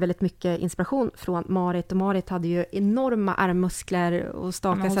förut tagit väldigt mycket inspiration från Marit. Och Marit hade ju enorma armmuskler och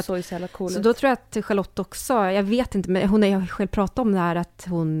staka. Hon såg ju så jävla cool ut. Så då tror jag att Charlotte också, jag vet inte, men hon har själv pratat om det här att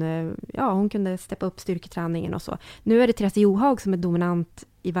hon kunde steppa upp styrketräningen och så. Nu är det Therese Johaug som är dominant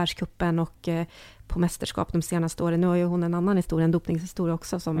i världscupen och på mästerskap de senaste åren. Nu har ju hon en annan historia, en dopningshistoria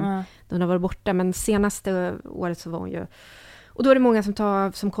också som hon har varit borta. Men senaste året så var hon ju... Och då är det många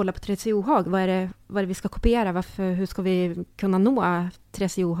som kollar på Therese Johaug. Vad är det vi ska kopiera? Hur ska vi kunna nå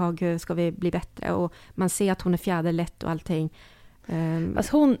Therese Johaug? Hur ska vi bli bättre? Och man ser att hon är fjäderlätt och allting.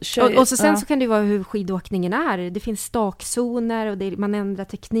 Alltså hon kör, och sen så kan det ju vara hur skidåkningen är. Det finns stakzoner och man ändrar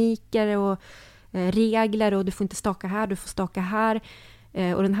tekniker och regler. Och du får inte staka här, du får staka här.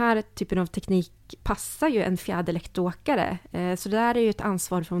 Och den här typen av teknik passar ju en fjäderlättåkare. Så det där är ju ett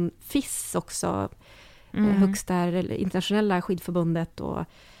ansvar från FIS också. Högsta internationella skidförbundet och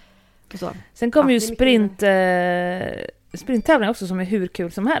så. Sen kommer ju sprinttävlingar också som är hur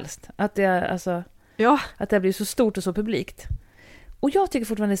kul som helst. Att det blir så stort och så publikt. Och jag tycker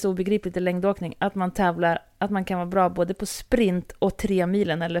fortfarande det är så obegripligt i längdåkning att man tävlar, att man kan vara bra både på sprint och 3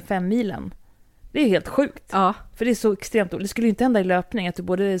 milen eller 5 milen. Det är helt sjukt. Ja. För det är så extremt. Det skulle ju inte hända i löpning att du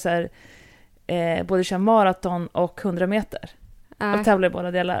både kör maraton och 100 meter. Och tävlar i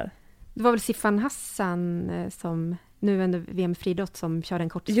båda delar. Det var väl Sifan Hassan som nu under VM friidrott som kör en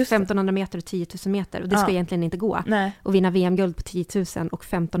kort 1500 meter och 10 000 meter. Och det ska egentligen inte gå. Nej. Och vinna VM-guld på 10 000 och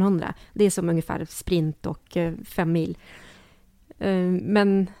 1500. Det är som ungefär sprint och 5 mil.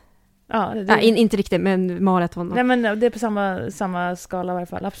 Men... inte riktigt, men maraton. Nej, men det är på samma skala i alla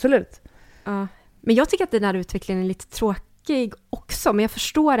fall. Absolut. Ja. Men jag tycker att den här utvecklingen är lite tråkig också. Men jag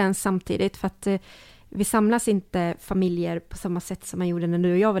förstår den samtidigt för att... Vi samlas inte familjer på samma sätt som man gjorde när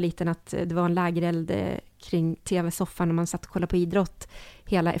du och jag var liten. Att det var en lägereld kring tv-soffan och man satt och kollade på idrott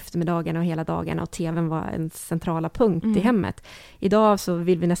hela eftermiddagen och hela dagarna. Och tvn var en centrala punkt i hemmet. Idag så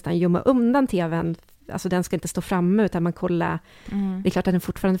vill vi nästan gömma undan tvn. Alltså den ska inte stå framme utan man kollar. Det är klart att den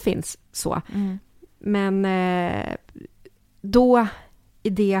fortfarande finns så. Men då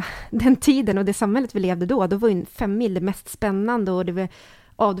i den tiden och det samhället vi levde då var ju 5 mil det mest spännande och det var...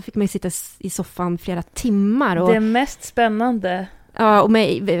 Ja, då fick man ju sitta i soffan flera timmar. Och, det mest spännande. Ja, och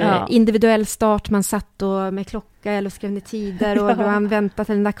med individuell start. Man satt och med klocka eller skrev ner tider. Och man väntade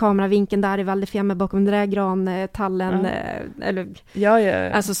till den där kameravinkeln där i Val di Fiamme bakom den där grantallen.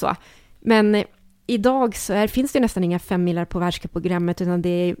 Alltså så. Men idag så finns det nästan inga 5 milar på världscupprogrammet utan det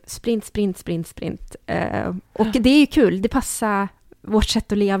är sprint. Och det är ju kul. Det passar vårt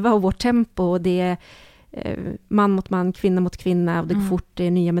sätt att leva och vårt tempo. Och det är man mot man, kvinna mot kvinna och det går fort, det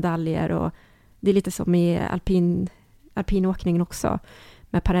är nya medaljer och det är lite som i alpinåkningen också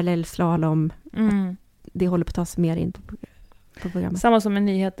med parallellslalom. Det håller på att ta sig mer in på programmet. Samma som med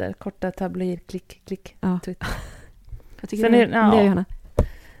nyheter, korta tabloider, klick. Ja. Jag tycker Sen det är Johanna.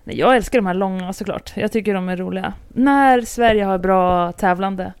 Nej, jag älskar de här långa såklart. Jag tycker de är roliga. När Sverige har bra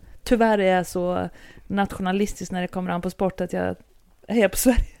tävlande. Tyvärr är jag så nationalistisk när det kommer an på sport att jag hejar på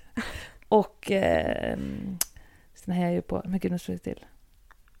Sverige. Och sen hejar jag ju på, men gud nu står det till.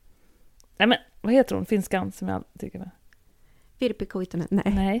 Nej men, vad heter hon? Finskan som jag tycker med. Virpi Koitunen.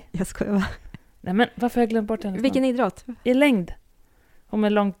 Nej. Jag skojar bara. Nej men, varför har jag glömt bort henne? Vilken idrott? I längd. Hon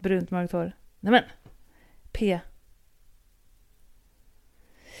med långt brunt mörkt hår. Nej men, P.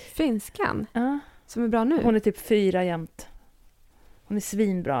 Finskan? Ja. Som är bra nu? Hon är typ 4 jämt. Hon är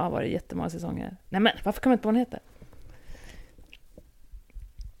svinbra, har varit jättemånga säsonger. Nej men, varför kommer jag inte på vad hon heter?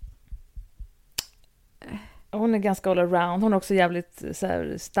 Hon är ganska all around. Hon är också jävligt så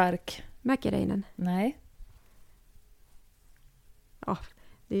här, stark. Mäkäräinen? Nej. Ja,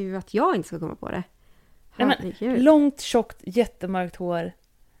 det är ju att jag inte ska komma på det. Nej, men, långt, tjockt, jättemörkt hår.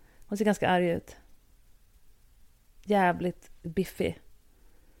 Hon ser ganska arg ut. Jävligt biffig.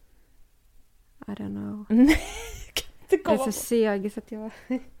 I don't know. Nej, kan inte komma jag är så seg så att jag...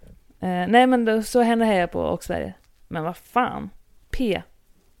 nej, men då, så henne hejar jag på och Sverige. Men vad fan? P.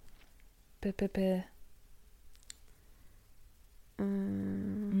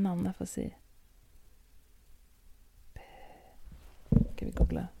 Nanna får se. Ska vi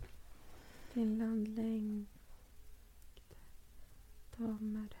googla? Finland längd.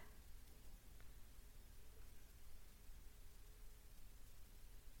 kommer...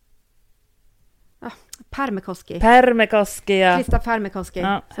 Pärmäkoski. Pärmäkoski. Krista Pärmäkoski.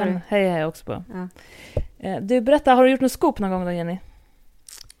 Ja, hej jag också på. Ja. Du, berätta, har du gjort något scoop någon gång då, Jenny?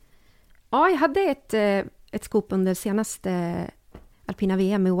 Ja, jag hade ett scoop under senaste alpina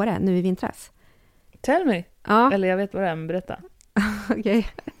VM i Åre, nu i vintras. Tell me. Ja. Eller jag vet vad det är, men berätta. Okej.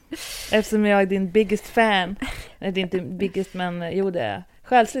 Eftersom jag är din biggest fan. Nej, det är inte biggest, men jo det är.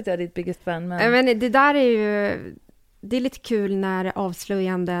 Själsligt är jag ditt biggest fan. Men det där är ju... Det är lite kul när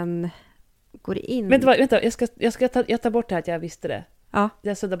avslöjanden går in. Vänta, jag tar bort det här att jag visste det. Ja.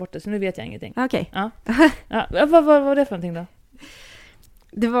 Jag suddar bort det, så nu vet jag ingenting. Okej. Ja. Vad var det för någonting då?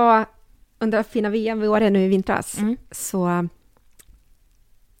 Det var under fina VM i Åre nu i vintras. Så...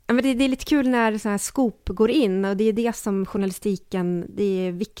 Ja, men det är lite kul när såna här scoop går in, och det är det som journalistiken, det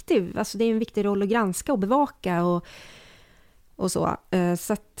är viktigt. Alltså det är en viktig roll att granska och bevaka och så.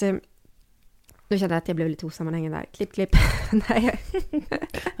 Så att... Nu kände jag att jag blev lite osammanhängande där. Klipp. Nej.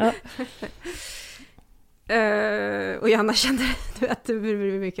 Ja. Och Johanna kände att det blev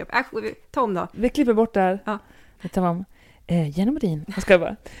mycket upp. Ta om då. Vi klipper bort där. Ja. Vi tar om. Jenny Modin. Jag ska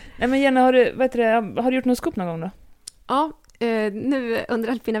bara. Nej, men Jenny, har du gjort någon scoop någon gång då? Ja, nu under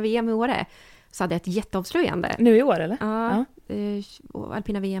alpina VM i Åre så hade jag ett jätteavslöjande. Nu i år, eller? Ja.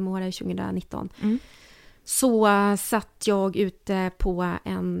 Alpina VM i Åre 2019. Så satt jag ute på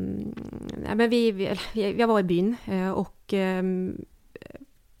jag var i byn och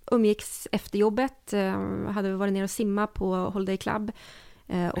umgicks efter jobbet. Hade varit ner och simma på Holiday Club.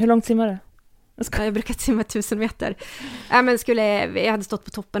 Hur långt simmar du? Jag brukar simma 1000 meter. Jag hade stått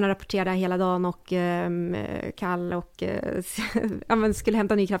på toppen och rapporterat hela dagen och kall och skulle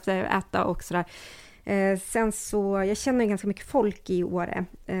hämta ny kraft, äta och sådär. Sen så, jag känner ganska mycket folk i Åre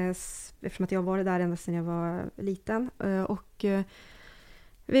eftersom att jag har varit där ända sedan jag var liten. Och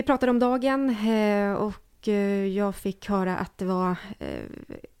vi pratade om dagen och jag fick höra att det var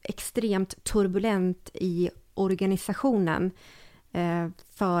extremt turbulent i organisationen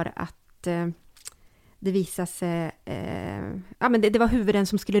för att det visade sig... det var huvuden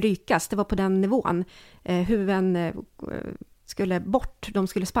som skulle rykas. Det var på den nivån. Huvuden skulle bort. De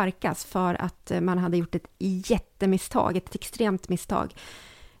skulle sparkas för att man hade gjort ett jättemisstag. Ett extremt misstag.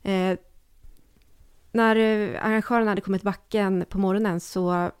 När arrangören hade kommit backen på morgonen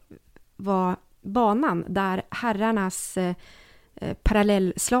så var banan där herrarnas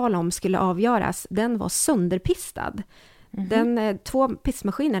parallellslalom skulle avgöras, den var sönderpistad. Två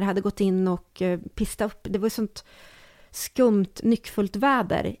pistmaskiner hade gått in och pistat upp. Det var sånt skumt, nyckfullt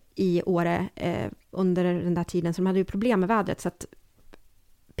väder i Åre under den där tiden, så de hade ju problem med vädret, så att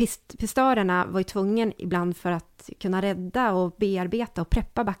pistörerna var ju tvungen ibland för att kunna rädda och bearbeta och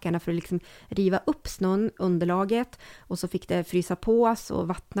preppa backarna för att liksom riva upp snön, underlaget, och så fick det frysa på och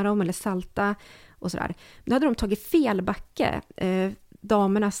vattna dem eller salta och sådär. Då hade de tagit fel backe.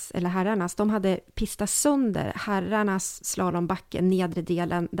 Damernas eller herrarnas, de hade pistat sönder herrarnas slalombacke, nedre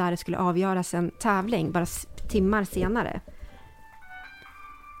delen, där det skulle avgöras en tävling bara timmar senare.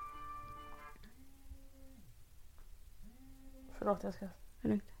 Förlåt, jag ska...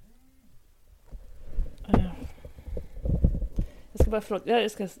 Jag ska bara, förlåt,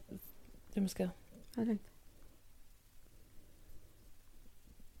 jag ska...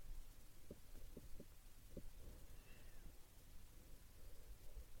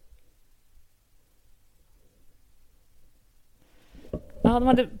 Ja, de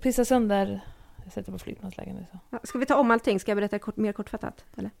hade pissat sönder. Jag sätter på flygplanslägen nu så. Ja, ska vi ta om allting? Ska jag berätta mer kortfattat?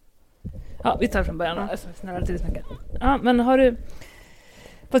 Eller? Ja, vi tar från början. Ja. Snarare till snacket. Ja, men har du...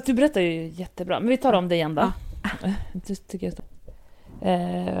 Fast du berättar ju jättebra. Men vi tar om det igen då. Ja. Det tycker jag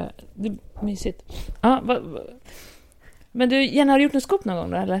det är mysigt. Ja, men du, Jenny, har du gjort något scoop någon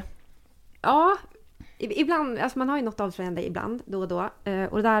gång då, eller? Ja, ibland. Alltså man har ju något avslöjande ibland, då och då.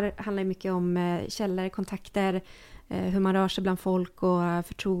 Och det där handlar ju mycket om källor, kontakter, hur man rör sig bland folk och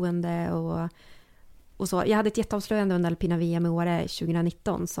förtroende och så. Jag hade ett jätteavslöjande under alpina VM i Åre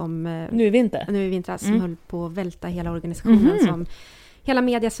 2019 som... Nu i vintras. Som höll på att välta hela organisationen, som hela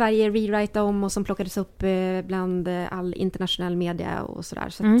media Sverige rewrite om och som plockades upp bland all internationell media och sådär.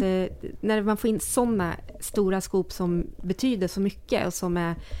 Så att när man får in sådana stora skop som betyder så mycket och som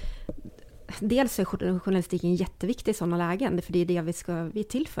är... Dels är journalistiken jätteviktig i sådana lägen, för det är det vi är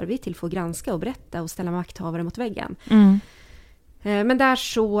till för. Vi är till för att granska och berätta och ställa makthavare mot väggen. Men där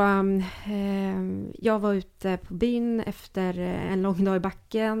så... jag var ute på byn efter en lång dag i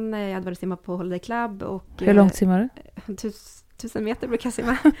backen. Jag hade varit simma på Holiday Club. Och, hur långt simmar du? 1000 meter brukar jag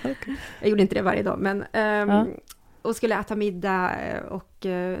simma. Okay. Jag gjorde inte det varje dag, men... och skulle äta middag och...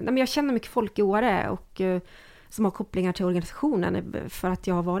 men jag känner mycket folk i Åre och... som har kopplingar till organisationen, för att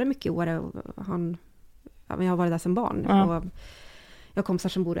jag har varit mycket i Åre och jag har varit där som barn. Och jag har kompisar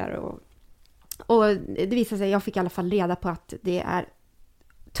som bor där. Och det visade sig, jag fick i alla fall reda på att det är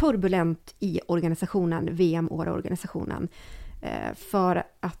turbulent i organisationen, VM-Åre-organisationen. För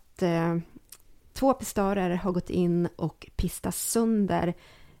att 2 pistörer har gått in och pistat sönder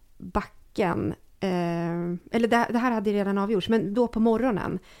backen. Eller det här hade redan avgjorts, men då på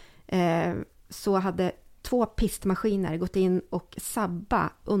morgonen så hade 2 pistmaskiner gått in och sabba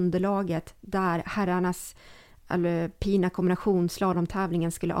underlaget där herrarnas alpina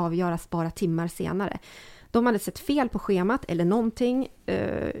kombinationsslalomtävlingen skulle avgöras bara timmar senare. De hade sett fel på schemat eller någonting,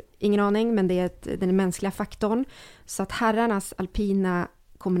 ingen aning, men det är den mänskliga faktorn. Så att herrarnas alpina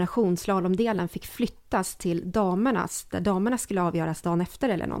kombinationsslalomdelen fick flyttas till damernas, där damerna skulle avgöras dagen efter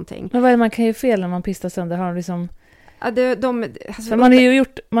eller någonting. Men vad är det man kan ju fel när man pistar sönder? Har de liksom... Ja, alltså, man har ju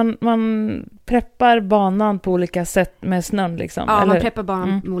gjort, man preppar banan på olika sätt med snön liksom. Ja, eller? Man preppar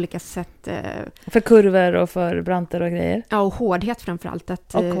banan på olika sätt. För kurvor och för branter och grejer. Ja, och hårdhet framförallt.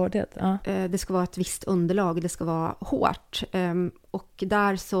 Och hårdhet, ja. Det ska vara ett visst underlag, det ska vara hårt. Och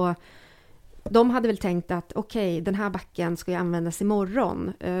där så, de hade väl tänkt att okej, den här backen ska ju användas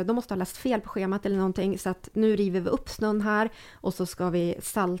imorgon. De måste ha läst fel på schemat eller någonting, så att nu river vi upp snön här och så ska vi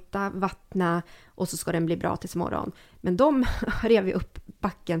salta, vattna och så ska den bli bra tills imorgon. Men de rev ju upp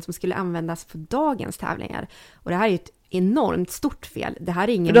backen som skulle användas för dagens tävlingar. Och det här är ju ett enormt stort fel. Det här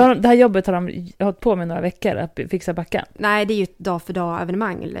är ingen... Det här jobbet har de hållit på med några veckor, att fixa backen? Nej, det är ju ett dag för dag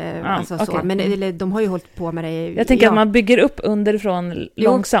evenemang. Alltså okay. Så. Men de har ju hållit på med det. Jag tänker att man bygger upp underifrån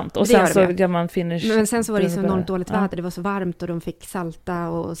långsamt och sen så kan man finish. Men sen så var det ju så enormt dåligt väder. Det var så varmt och de fick salta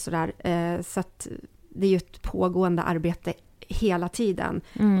och sådär. Så att det är ju ett pågående arbete hela tiden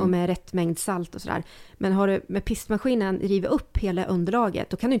och med rätt mängd salt och sådär. Men har du med pistmaskinen river upp hela underlaget,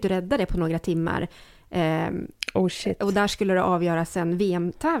 då kan du inte rädda det på några timmar. Oh shit. Och där skulle det avgöras en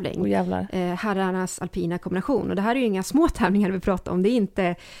VM-tävling. Herrarnas alpina kombination. Och det här är ju inga små tävlingar vi pratar om. Det är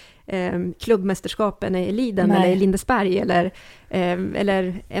inte klubbmästerskapen i Liden eller i Lindesberg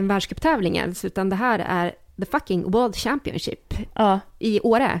eller en världscuptävling ens, utan det här är the fucking World Championship i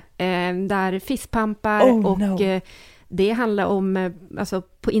Åre. Där fistpampar och det handlar om, alltså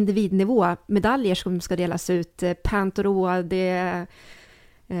på individnivå, medaljer som ska delas ut. Pantoro, det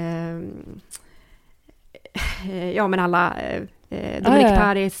men alla Dominic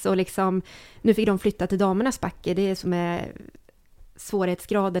Paris och liksom, nu fick de flytta till damernas backe. Det är som är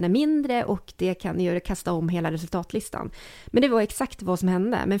svårighetsgraden är mindre och det kan ju kasta om hela resultatlistan. Men det var exakt vad som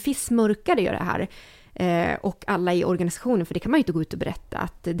hände. Men FIS mörkade ju det här. Och alla i organisationen, för det kan man ju inte gå ut och berätta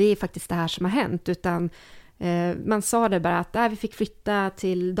att det är faktiskt det här som har hänt, utan man sa det bara att vi fick flytta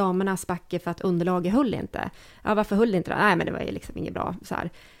till damernas backe för att underlaget höll inte. Ja, varför höll det inte då? Nej, men det var ju liksom inget bra så här.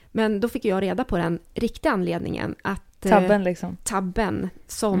 Men då fick jag reda på den riktiga anledningen att tabben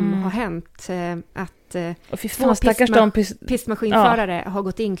som har hänt, att två pistmaskinförare har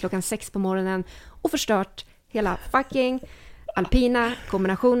gått in klockan 6 på morgonen och förstört hela fucking alpina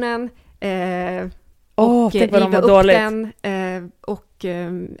kombinationen och riva upp den och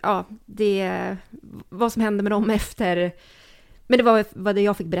det vad som hände med dem efter. Men det var vad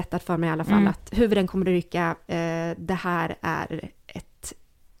jag fick berättat för mig i alla fall, att huvuden kommer att ryka. Det här är ett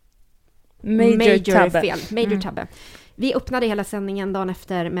major tabbe. Vi öppnade hela sändningen dagen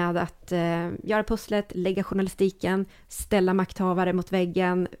efter med att göra pusslet, lägga journalistiken, ställa makthavare mot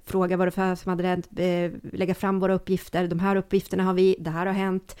väggen, fråga vad det för som hade hänt, lägga fram våra uppgifter. De här uppgifterna har vi, det här har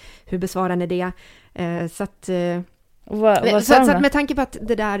hänt, hur besvarar ni det? Så att med tanke på att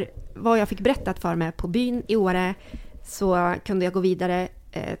det där vad jag fick berättat för mig på byn i Åre, så kunde jag gå vidare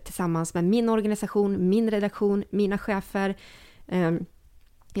tillsammans med min organisation, min redaktion, mina chefer.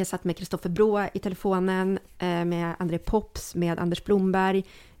 Jag satt med Kristoffer Brå i telefonen, med André Pops, med Anders Blomberg.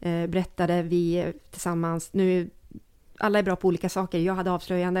 Berättade vi tillsammans. Nu, alla är bra på olika saker. Jag hade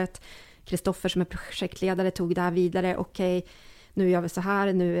avslöjandet. Kristoffer som är projektledare tog det här vidare. Okej, nu gör vi så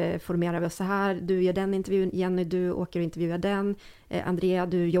här. Nu formerar vi oss så här. Du gör den intervjun. Jenny, du åker och intervjuar den. Andrea,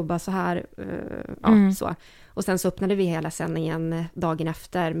 du jobbar så här. Så. Och sen så öppnade vi hela sändningen dagen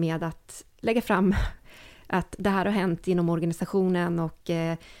efter med att lägga fram att det här har hänt inom organisationen och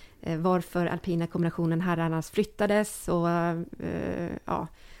varför alpina kombinationen herrarnas flyttades och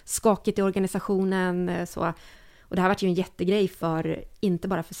skakigt i organisationen. Så. Och det här var ju en jättegrej för, inte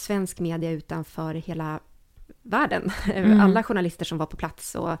bara för svensk media utan för hela världen. Alla journalister som var på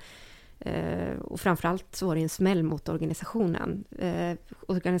plats och framförallt så var det en smäll mot organisationen.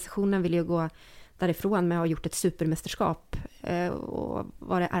 Organisationen ville ju gå därifrån med att ha gjort ett supermästerskap och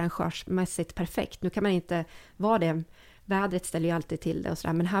var det arrangörsmässigt perfekt. Nu kan man inte vara det. Vädret ställer ju alltid till det och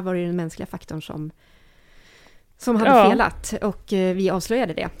sådär. Men här var det den mänskliga faktorn som som hade felat, och vi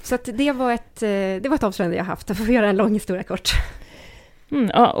avslöjade det. Så att det var ett avslöjande jag haft. Jag får göra en lång historia kort.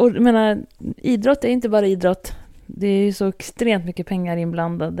 Ja, och jag menar, idrott är inte bara idrott. Det är ju så extremt mycket pengar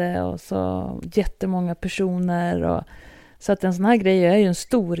inblandade och så jättemånga personer. Och, så att en sån här grej är ju en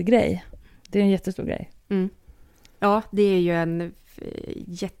stor grej. Det är en jättestor grej. Mm. Ja, det är ju en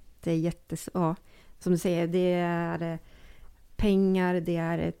ja, som du säger, det är pengar, det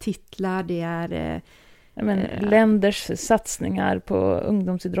är titlar, det är länders satsningar på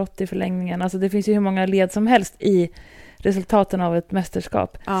ungdomsidrott i förlängningen. Alltså det finns ju hur många led som helst i resultaten av ett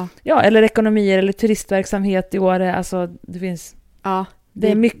mästerskap. Ja, eller ekonomier eller turistverksamhet i Åre. Alltså det finns... Ja,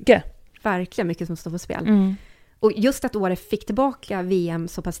 det är mycket. Verkligen mycket som står på spel. Och just att Åre fick tillbaka VM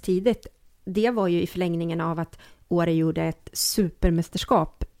så pass tidigt, det var ju i förlängningen av att Åre gjorde ett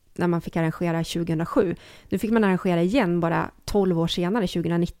supermästerskap när man fick arrangera 2007. Nu fick man arrangera igen bara 12 år senare,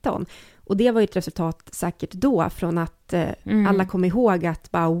 2019. Och det var ju ett resultat säkert då från att alla kom ihåg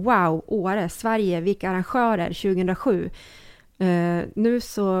att bara wow, Åre, Sverige, vilka arrangörer 2007. Nu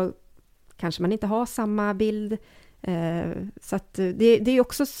så kanske man inte har samma bild. Så att det är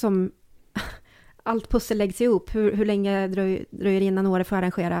också som allt pussel läggs ihop. Hur länge dröjer innan Åre får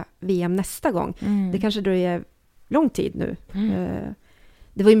arrangera VM nästa gång? Det kanske dröjer lång tid nu.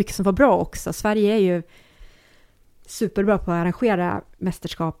 Det var ju mycket som var bra också. Sverige är ju superbra på att arrangera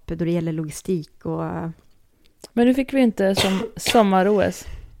mästerskap då det gäller logistik och... Men nu fick vi inte som sommar-OS.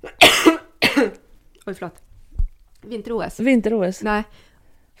 Oj, förlåt. Vinter-OS. Vinter-OS. Nej.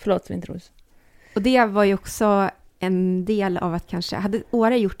 Förlåt, vinter-OS. Och det var ju också en del av att kanske... Hade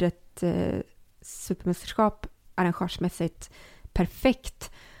Åre gjort ett supermästerskap arrangörsmässigt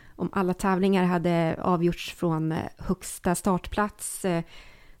perfekt, om alla tävlingar hade avgjorts från högsta startplats,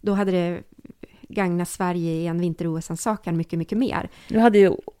 då hade det gagnat Sverige i en vinter-OS-ansökan mycket, mycket mer. Nu hade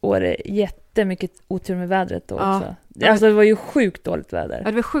ju Åre jättemycket otur med vädret då också. Alltså det var ju sjukt dåligt väder.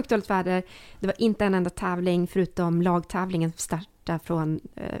 Ja, det var sjukt dåligt väder. Det var inte en enda tävling förutom lagtävlingen som startade från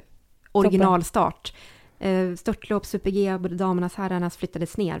originalstart. Störtlopp, Super-G, både damernas och herrarnas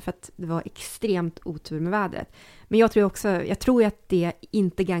flyttades ner för att det var extremt otur med vädret. Men jag tror att det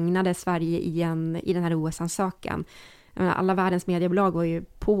inte gagnade Sverige igen i den här OS-ansökan. Alla världens mediebolag var ju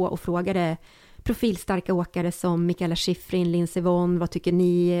på och frågade profilstarka åkare som Mikaela Shiffrin, Lindsey Vonn, vad tycker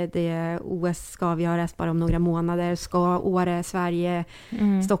ni? Det OS ska avgöras bara om några månader. Ska Åre, Sverige,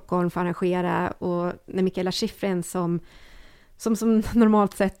 Stockholm få arrangera? Och när Mikaela Shiffrin som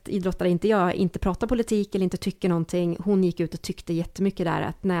normalt sett idrottare inte pratar politik eller inte tycker någonting. Hon gick ut och tyckte jättemycket där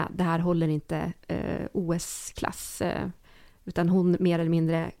att nej, det här håller inte OS-klass. Utan hon mer eller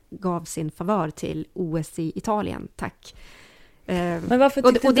mindre gav sin favör till OS i Italien. Tack. Men varför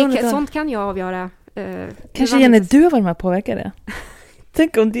tyckte sånt kan jag avgöra. Kanske Jenny, du har varit med att påverka det.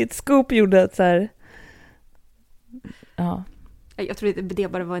 Tänk om ditt scoop gjorde att så här... Ja. Jag tror att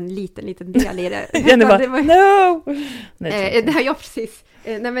det bara var en liten del i det. Jenny bara, no! Nej, ja, precis.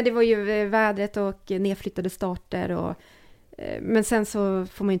 Nej, men det var ju vädret och nedflyttade starter. Och, men sen så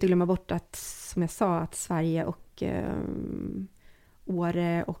får man ju inte glömma bort att, som jag sa, att Sverige och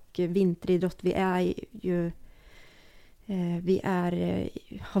Åre och vinteridrott,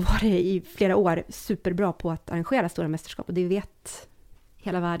 har varit i flera år superbra på att arrangera stora mästerskap. Och det vet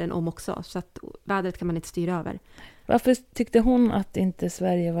hela världen om också. Så att vädret kan man inte styra över. Varför tyckte hon att inte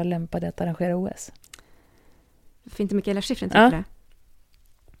Sverige var lämpade att arrangera OS? För inte Mikaela Shiffrin tyckte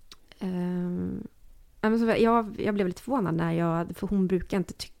det. Jag blev lite förvånad för hon brukar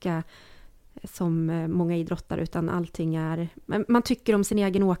inte tycka som många idrottare, utan allting är... Man tycker om sin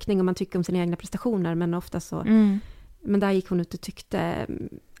egen åkning och man tycker om sina egna prestationer, men ofta så... Men där gick hon ut och tyckte...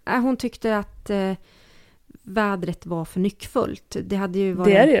 Hon tyckte att vädret var för nyckfullt. Det hade ju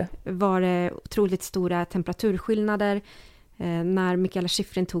varit otroligt stora temperaturskillnader. När Mikaela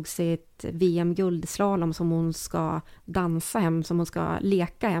Shiffrin tog sitt VM-guld slalom som hon ska dansa hem, som hon ska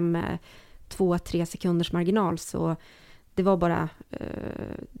leka hem med 2-3 sekunders marginal, så det var bara...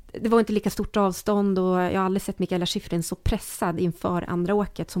 det var inte lika stort avstånd och jag har aldrig sett Mikaela Shiffrin så pressad inför andra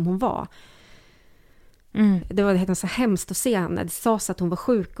åket som hon var. Det var helt så hemskt att se henne. Det sades att hon var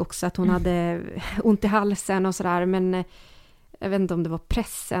sjuk också, att hon hade ont i halsen och sådär, men jag vet inte om det var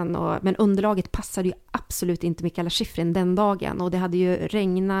pressen. Men underlaget passade ju absolut inte Mikaela Shiffrin den dagen, och det hade ju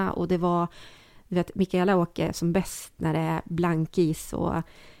regnat och det var... Mikaela åker som bäst när det är blankis och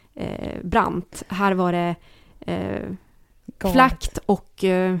brant. Här var det flackt och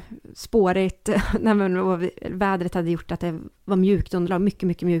spårigt. Vädret hade gjort att det var mjukt underlag, mycket,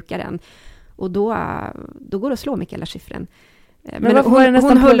 mycket mjukare än. Och då går det att slå Mikaela Shiffrin. Men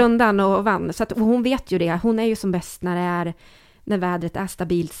hon höll undan och vann. Så att hon vet ju det. Hon är ju som bäst när vädret är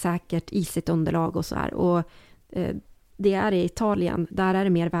stabilt, säkert, i sitt underlag och så här. Och det är i Italien, där är det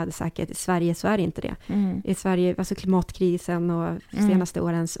mer vädersäkert. I Sverige så är det inte det. I Sverige, alltså klimatkrisen och senaste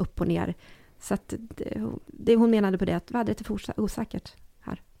årens upp och ner. Så att det hon menade på det, att vädret är för osäkert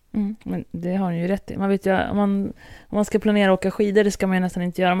här. Men det har hon ju rätt i. Man vet ju, om man ska planera att åka skidor, det ska man ju nästan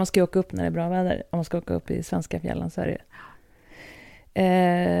inte göra. Man ska åka upp när det är bra väder. Om man ska åka upp i svenska fjällen så är det.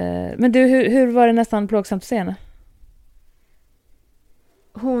 Men du, hur var det nästan plågsamt att se henne?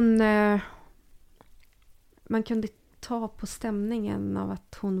 Man kunde ta på stämningen av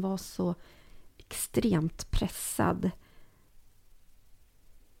att hon var så extremt pressad.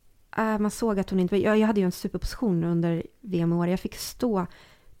 Man såg att hon inte... Jag hade ju en superposition under VM-år. Jag fick stå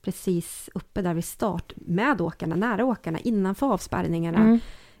precis uppe där vid start med åkarna, nära åkarna, innanför avspärrningarna.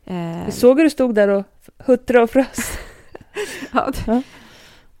 Jag såg hur du stod där och huttrade och frös. Ja.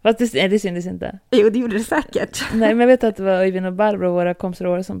 Fast det syntes inte. Jo, det gjorde det säkert. Nej, men jag vet att det var Öyvind och Barbro, våra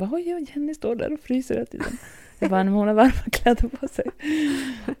kompisar, som bara, oj, Jenny står där och fryser hela tiden. Jag bara, hon har varma kläder på sig.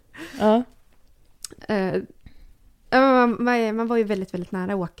 Ja. Man var ju väldigt, väldigt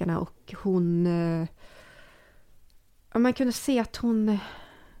nära åkarna och hon... man kunde se att hon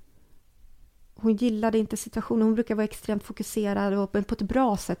gillade inte situationen. Hon brukar vara extremt fokuserad och på ett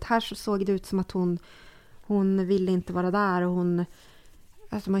bra sätt. Här så såg det ut som att hon ville inte vara där och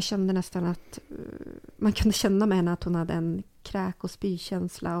alltså man kände nästan att man kunde känna med henne att hon hade en kräk- och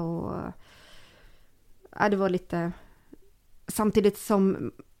spykänsla och det var lite samtidigt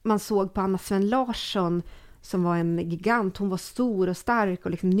som man såg på Anna Sven Larsson som var en gigant. Hon var stor och stark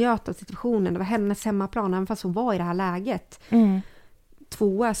och liksom njöt av situationen. Det var hennes hemmaplan även fast hon var i det här läget.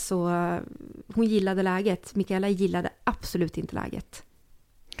 Tvåa så hon gillade läget. Mikaela gillade absolut inte läget.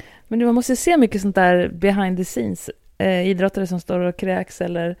 Men man måste se mycket sånt där behind the scenes. Idrottare som står och kräks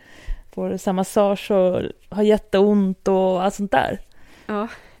eller får samma massage och har jätteont och allt sånt där. Ja.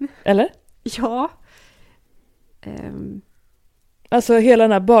 Eller? Ja. Alltså hela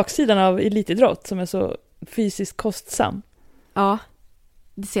den här baksidan av elitidrott som är så fysiskt kostsam. Ja,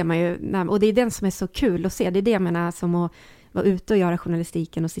 det ser man ju. Och det är den som är så kul att se. Det är det jag menar som att vara ute och göra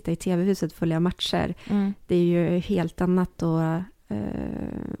journalistiken och sitta i tv-huset och följa matcher. Det är ju helt annat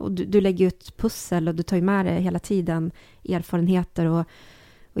och du lägger ut pussel och du tar ju med dig hela tiden erfarenheter och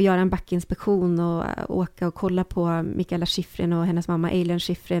göra en backinspektion och åka och kolla på Mikaela Shiffrin och hennes mamma Eileen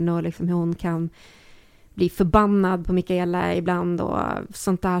Shiffrin och liksom hur hon kan bli förbannad på Mikaela ibland och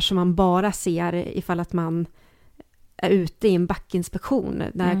sånt där som man bara ser ifall att man är ute i en backinspektion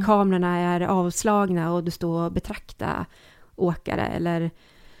när kamerorna är avslagna och du står och betraktar åkare eller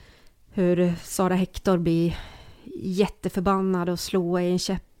hur Sara Hector blir jätteförbannad och slå i en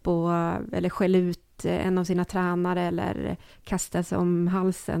käpp eller skälla ut en av sina tränare eller kasta sig om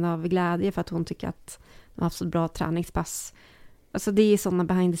halsen av glädje för att hon tycker att de har haft så bra träningspass. Alltså det är sådana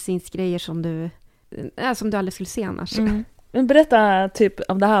behind the scenes grejer som du aldrig skulle se annars. Men berätta typ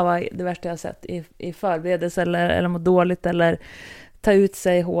om det här var det värsta jag sett i förberedelse eller må dåligt eller ta ut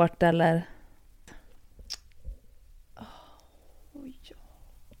sig hårt eller...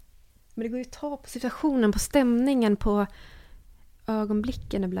 Men det går ju att ta på situationen, på stämningen, på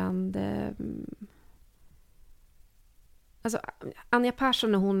ögonblicken ibland. Alltså Anja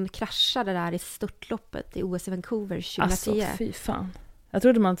Persson när hon kraschade där i störtloppet i OS i Vancouver 2010. Alltså fy fan. Jag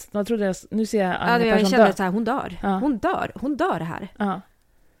trodde nu ser jag Anja Persson kände dö. Så här, hon dör. Ja. Hon dör här. Ja.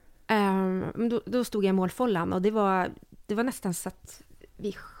 Då stod jag i målfållan och det var nästan så att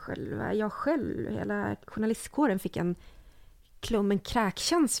jag själv, hela journalistkåren fick en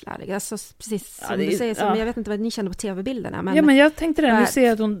kräkkänsla. Alltså precis som du säger, jag vet inte vad ni kände på tv-bilderna. Men jag tänkte det, nu ser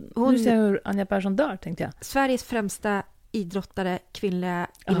jag att nu ser jag hur Anja Persson dör, tänkte jag. Sveriges främsta idrottare, kvinnliga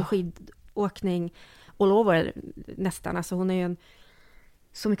inom skidåkning all over nästan. Alltså hon är ju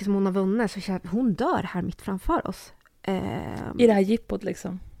så mycket som hon har vunnit så hon dör här mitt framför oss. I det här jippot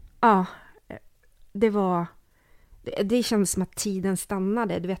liksom. Ja, det kändes som att tiden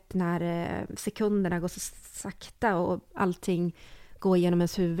stannade. Du vet när sekunderna går så sakta och allting går genom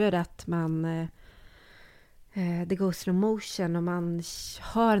ens huvud att man det går slow motion och man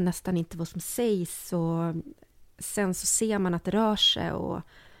hör nästan inte vad som sägs och sen så ser man att det rör sig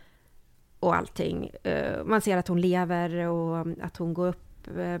och allting. Man ser att hon lever och att hon går upp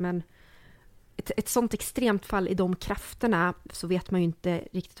men ett sånt extremt fall i de krafterna så vet man ju inte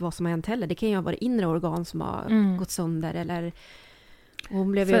riktigt vad som har hänt heller. Det kan ju ha varit inre organ som har gått sönder eller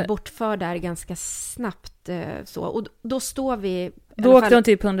hon blev ju bortförd där ganska snabbt så. Och då står vi... Då åkte hon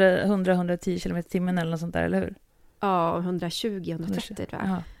typ 100-110 km i timmen eller något sånt där, eller hur? Ja, 120-130 tror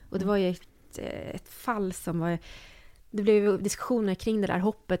jag. Och det var ju ett fall som var... det blev diskussioner kring det där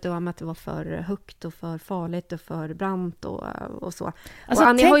hoppet och om att det var för högt och för farligt och för brant och så. Alltså, och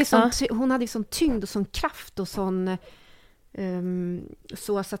Anja hon hade ju sån tyngd och sån kraft och sån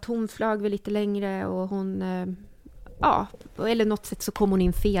så att hon flög väl lite längre och hon eller något sätt så kom hon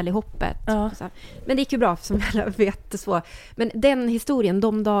in fel i hoppet. Ja. Men det gick ju bra som alla vet så. Men den historien,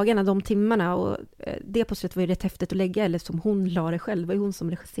 de dagarna, de timmarna och det på slutet var ju rätt häftigt att lägga, eller som hon la det själv, det var ju hon som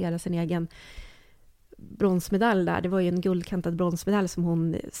regisserade sin egen bronsmedalj där. Det var ju en guldkantad bronsmedalj som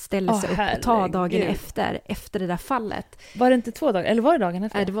hon ställde sig upp och ta dagen efter det där fallet. Var det inte 2 dagar? Eller var det dagen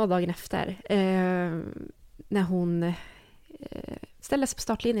efter? Nej, det var dagen efter. När hon ställde sig på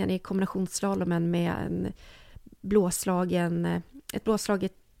startlinjen i kombinationsslalomen med en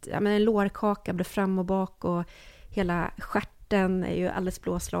en lårkaka blev fram och bak och hela stjärten är ju alldeles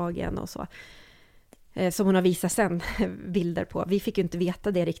blåslagen och så. Som hon har visat sen bilder på. Vi fick ju inte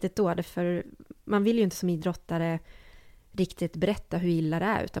veta det riktigt då, för man vill ju inte som idrottare riktigt berätta hur illa det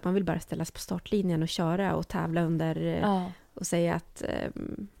är, utan man vill bara ställa sig på startlinjen och köra och tävla under och säga att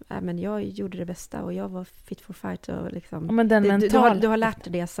men jag gjorde det bästa och jag var fit for fight och liksom, men du har lärt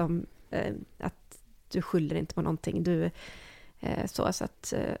dig det som att du skyller inte på någonting. Så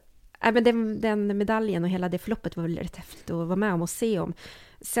att men den medaljen och hela det förloppet var väl rätt häftigt att vara med om och se om.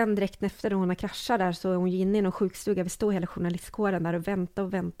 Sen direkt efter när hon har kraschat där så är hon inne i någon sjukstuga. Vi står hela journalistkåren där och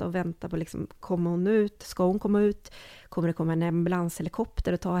väntar på liksom, kommer hon ut? Ska hon komma ut? Kommer det komma en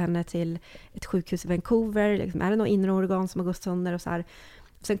ambulanshelikopter och ta henne till ett sjukhus i Vancouver? Liksom, är det någon inre organ som har gått sönder och så här?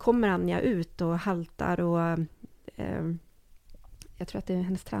 Sen kommer Anja ut och haltar och jag tror att det är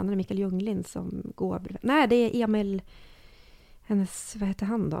hennes tränare Mikael Ljunglind som går. Nej, det är Emil, vad heter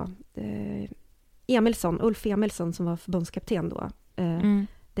han då? Ulf Emilsson som var förbundskapten då.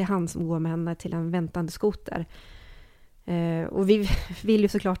 Det är han som går med henne till en väntande skoter. Och vi vill ju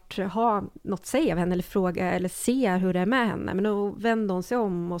såklart ha något säg av henne eller fråga eller se hur det är med henne. Men då vände hon sig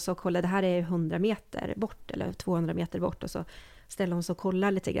om och så kollade, det här är 100 meter bort eller 200 meter bort, och så ställer hon sig och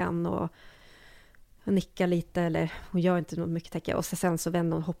kollar lite grann och nickar lite, eller hon gör inte något mycket tänker jag. Och sen så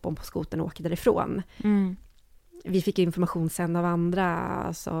vänder hon, hoppar hon på skotern och åker därifrån. Vi fick information sen av andra,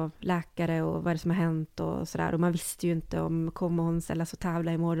 alltså läkare och vad är det som har hänt och sådär. Och man visste ju inte om kommer hon ställas och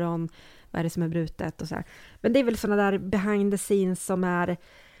tävla imorgon, vad är det som är brutet och sådär. Men det är väl sådana där behind the scenes som är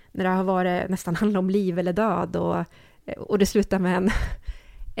när det har varit nästan handlar om liv eller död och det slutar med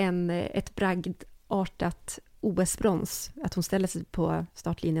ett bragdartat OS-brons, att hon ställer sig på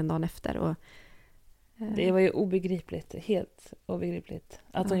startlinjen dagen efter och det var ju obegripligt, helt obegripligt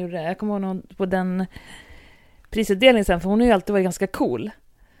att hon gjorde det. Jag kommer ihåg på den prisutdelningen sen, för hon har ju alltid varit ganska cool.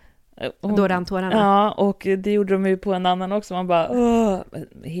 Då rann tårarna. Ja, och det gjorde de ju på en annan också. Man bara,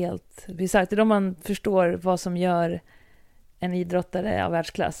 helt bisarrt. Det är då man förstår vad som gör en idrottare av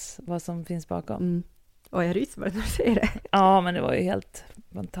världsklass, vad som finns bakom. Och jag ryser bara när du säger det. Ja, men det var ju helt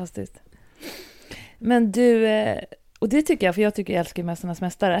fantastiskt. Men du, och det tycker jag, för jag älskar Mästarnas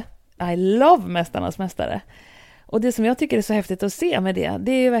mästare. I love Mästarnas mästare. Och det som jag tycker är så häftigt att se med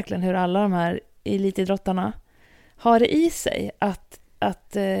det är ju verkligen hur alla de här elitidrottarna har det i sig att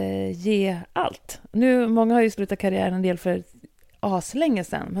ge allt. Nu, många har ju slutat karriären en del för aslänge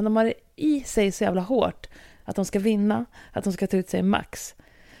sedan, men de har det i sig så jävla hårt att de ska vinna, att de ska ta ut sig max.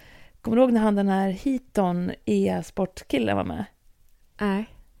 Kommer du ihåg när den här Heaton e-sportkillen var med? Nej.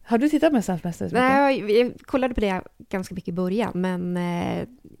 Har du tittat med Mästarnas? Nej, jag kollade på det ganska mycket i början, men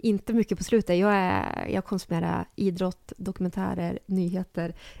inte mycket på slutet. Jag konsumerar idrott, dokumentärer,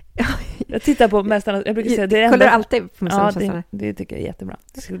 nyheter. Jag tittar på Mästarnas. Jag brukar säga det kollar alltid på Mästarnas. Ja, det tycker jag är jättebra.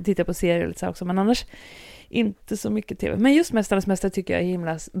 Jag skulle titta på serier lite så också, men annars inte så mycket tv. Men just Mästarnas mästare tycker jag är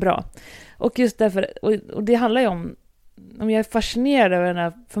himla bra. Och just därför, och det handlar ju om jag är fascinerad över den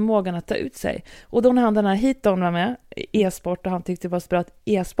här förmågan att ta ut sig. Och då när han den här Heaton var med, e-sport, och han tyckte det var så bra att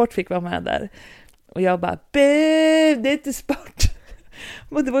e-sport fick vara med där. Och jag bara, det är inte sport.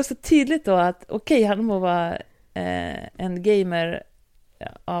 Och det var så tydligt då att okej, han må vara en gamer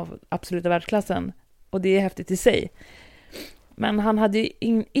av absoluta världsklassen. Och det är häftigt i sig. Men han hade ju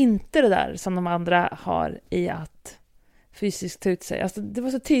inte det där som de andra har i att fysiskt ta ut sig. Alltså, det var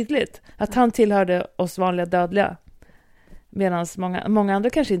så tydligt att han tillhörde oss vanliga dödliga. Medan många andra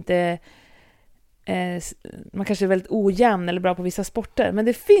kanske inte man kanske är väldigt ojämn eller bra på vissa sporter, men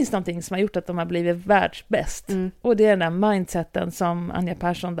det finns någonting som har gjort att de har blivit världsbäst. Och det är den där mindseten som Anja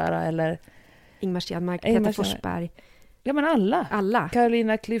Persson där, eller Ingmar Stenmark, Peter Forsberg. Ja, men alla.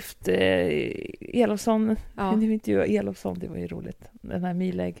 Carolina Klüft, Elofsson. Ja. Nu intervjuade Elofsson, det var ju roligt. Den här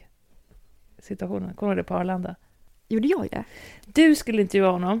milägg-situationen. Kommer du det på Arlanda? Gjorde jag det? Du skulle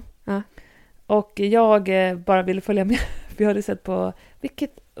intervjua honom. Ja. Och jag bara ville följa med Vi hade sett på,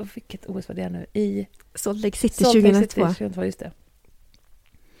 vilket OS var det nu? I Salt Lake City 2002. Just det.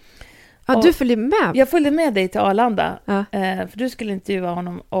 Ja, och du följde med. Jag följde med dig till Arlanda. Ja. För du skulle intervjua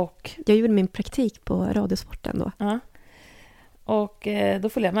honom och... Jag gjorde min praktik på Radiosporten då. Ja. Och då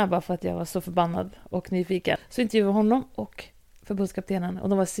följde jag med bara för att jag var så förbannad och nyfiken. Så intervjuade honom och förbundskaptenen. Och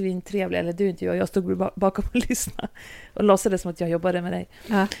de var svintrevliga. Eller du intervjuade, jag stod bakom och lyssnade. Och låtsades som att jag jobbade med dig.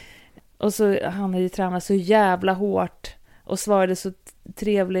 Ja. Och så han hade ju tränat så jävla hårt. Och svarade så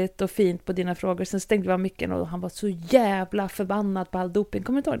trevligt och fint på dina frågor. Sen stängde vi av micken och han var så jävla förbannad på all doping.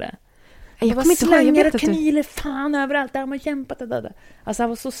 Kommer du inte ihåg det? Jag kommer inte ihåg, jag vet och kanyler fan överallt, där har man kämpat. Alltså han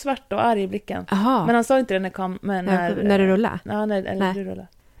var så svart och arg i blicken. Aha. Men han sa inte det när det rullade? Ja, när det rullade.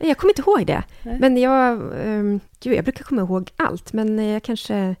 Jag kommer inte ihåg det. Nej. Men jag brukar komma ihåg allt. Men jag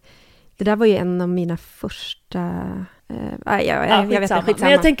kanske... Det där var ju en av mina första... jag vet inte, skitsamma.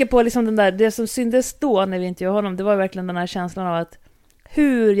 Men jag tänker på liksom det som syntes då när vi intervjuade honom. Det var verkligen den här känslan av att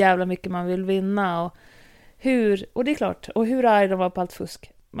hur jävla mycket man vill vinna. Och det är klart. Och hur arg de var på allt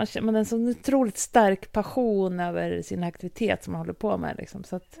fusk. Man känner en sån otroligt stark passion över sin aktivitet som man håller på med. Liksom,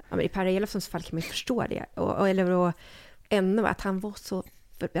 så att... Ja, men i Per Elofssons fall kan man ju förstå det. Eller ännu att han var så...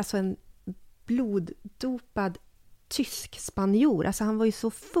 Alltså en bloddopad tysk spanjor. Alltså han var ju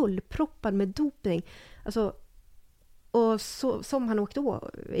så fullproppad med doping. Alltså... Och så, som han åkte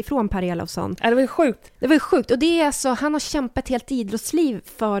ifrån Per Elofsson. Ja, det var ju sjukt. Det var ju sjukt. Och det är alltså, han har kämpat helt idrottsliv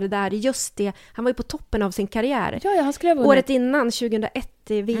för det där. Just det. Han var ju på toppen av sin karriär. Ja, han skulle ha vunnit. Året innan,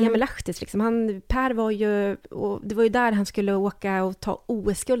 2001, i VM i Lahtis. Liksom. Per var ju... Och det var ju där han skulle åka och ta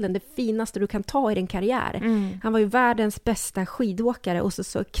OS-gulden. Det finaste du kan ta i din karriär. Han var ju världens bästa skidåkare. Och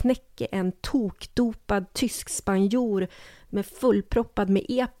så knäcker en tokdopad tysk spanjor med fullproppad med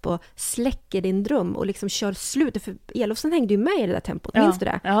EPO, släcker din dröm och liksom kör slut. För Elofsson hängde ju med i det där tempot, minns du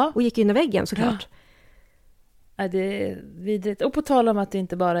det? Ja. Och gick in i väggen såklart. Ja, det är vidrigt. Och på tal om att det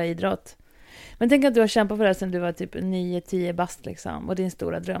inte bara är idrott. Men tänk att du har kämpat för det sen du var typ 9-10 bast liksom. Och din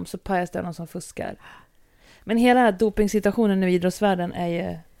stora dröm, så pajas det någon som fuskar. Men hela den här dopingsituationen nu i idrottsvärlden är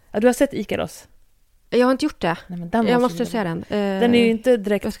ju... Ja, du har sett Ikaros? Jag har inte gjort det. Nej, men jag måste se den. Den är ju inte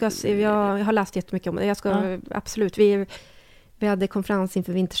direkt... Jag har läst jättemycket om det. Jag ska absolut... Vi hade konferens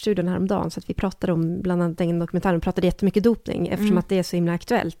inför Vinterstudion häromdagen så att vi pratade om bland annat den dokumentären och pratade jättemycket dopning eftersom att det är så himla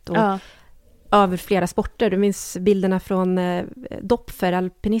aktuellt. Och över flera sporter. Du minns bilderna från Dopfer,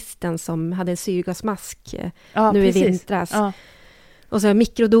 alpinisten som hade en syrgasmask nu i vintras. Ja. Och så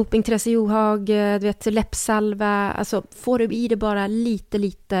mikrodoping, Therese Johaug, du vet, läppsalva. Alltså får du i det bara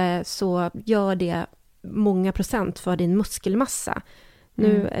lite så gör det många procent för din muskelmassa.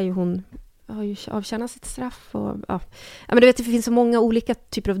 Nu är ju hon... har ju avtjänat sitt straff. Och, men du vet, det finns så många olika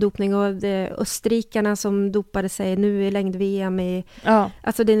typer av dopning. Och österrikarna som dopade sig nu i längd-VM.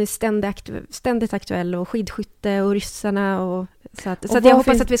 Alltså den är ständigt aktuell. Och skidskytte och ryssarna. Och, så att jag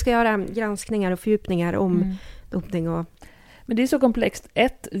hoppas att vi ska göra granskningar och fördjupningar om dopning. Men det är så komplext.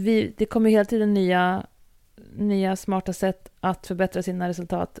 Det kommer hela tiden nya smarta sätt att förbättra sina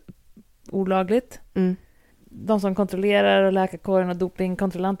resultat olagligt. De som kontrollerar och läkarkåren och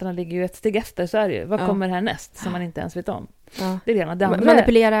dopingkontrollanterna ligger ju ett steg efter, så är det ju. Vad kommer härnäst som man inte ens vet om? Det är det ena.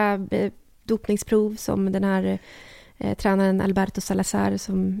 Manipulera dopningsprov som den här tränaren Alberto Salazar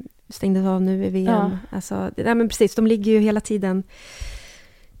som stängde av nu i VM. Alltså, men precis, de ligger ju hela tiden.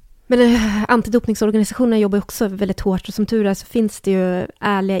 Men antidopningsorganisationen jobbar också väldigt hårt och som tur är så finns det ju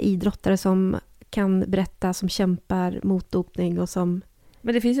ärliga idrottare som kan berätta, som kämpar mot dopning och som...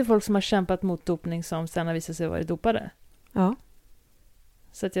 Men det finns ju folk som har kämpat mot dopning som sen har visat sig vara dopade. Ja.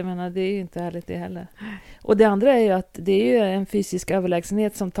 Så att jag menar, det är ju inte härligt det heller. Och det andra är ju att det är ju en fysisk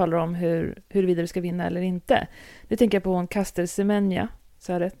överlägsenhet som talar om huruvida du ska vinna eller inte. Nu tänker jag på en Caster Semenya,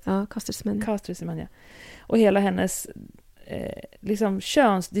 så är det? Ja, Caster Semenya. Och hela hennes liksom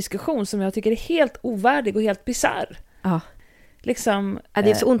könsdiskussion som jag tycker är helt ovärdig och helt bizarr. Ja. Liksom,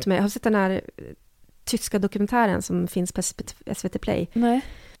 det är så ont med. Jag har sett den här tyska dokumentären som finns på SVT Play. Nej.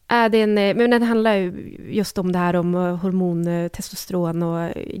 Men den handlar ju just om det här om hormon, testosteron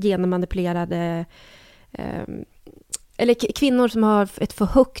och genmanipulerade eller kvinnor som har ett för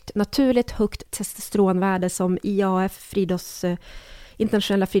naturligt högt testosteronvärde som IAF,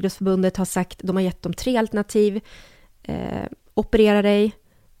 Internationella friidrottsförbundet, har sagt. De har gett dem 3 alternativ. Operera dig,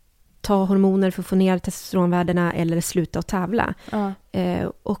 ta hormoner för att få ner testosteronvärdena eller sluta att tävla.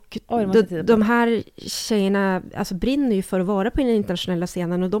 Och de här tjejerna alltså brinner ju för att vara på den internationella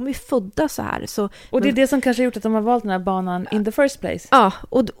scenen och de är ju födda så här. Och det är det som kanske har gjort att de har valt den här banan in the first place. Ja,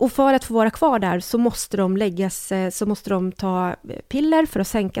 och för att få vara kvar där så måste de ta piller för att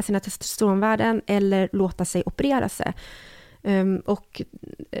sänka sina testosteronvärden eller låta sig operera sig. Och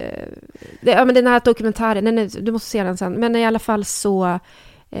men den här dokumentären, du måste se den sen. Men i alla fall så,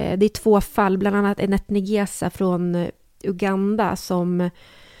 det är 2 fall, bland annat Annette Negesa från Uganda som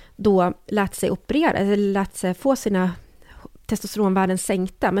då lät sig få sina testosteronvärden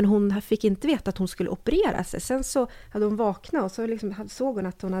sänkta, men hon fick inte veta att hon skulle operera sig. Sen så hade hon vaknat och så liksom såg hon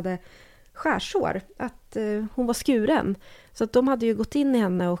att hon hade skärsår, att hon var skuren. Så att de hade ju gått in i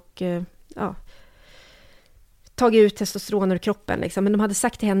henne och tagit ut testosteron ur kroppen. Liksom. Men de hade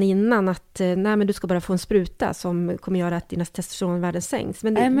sagt till henne innan att nej, men du ska bara få en spruta som kommer göra att dina testosteronvärden sänks.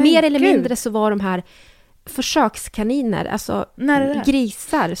 Men mer eller mindre så var de här försökskaniner, alltså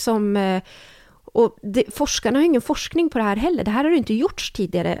grisar som... Och forskarna har ingen forskning på det här heller. Det här har ju inte gjorts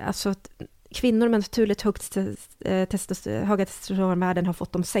tidigare. Alltså att kvinnor med naturligt höga testosteronvärden har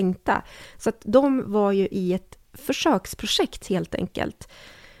fått dem sänkta. Så att de var ju i ett försöksprojekt helt enkelt.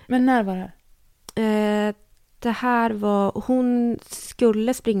 Men när var det? Det här var... Hon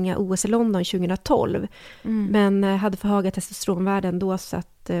skulle springa OS i London 2012. Men hade för höga testosteronvärden då så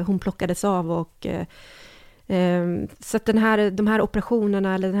att hon plockades av och... Så att den här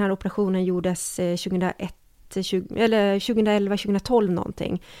operationen gjordes 2011, 2012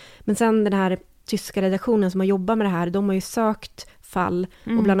 någonting. Men sen den här tyska redaktionen som har jobbat med det här, de har ju sökt fall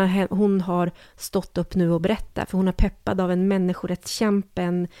och bland annat hon har stått upp nu och berättat, för hon är peppad av en människorättskämpe,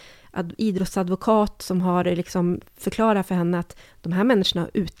 en idrottsadvokat som har liksom förklarat för henne att de här människorna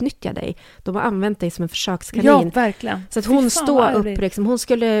utnyttjar dig. De har använt dig som en försökskanin. Ja, verkligen. Så att hon står upp liksom, hon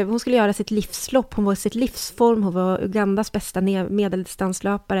skulle göra sitt livslopp, hon var i sitt livsform, hon var Ugandas bästa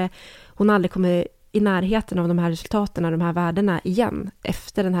medeldistanslöpare. Hon har aldrig kommit i närheten av de här resultaten, de här värdena igen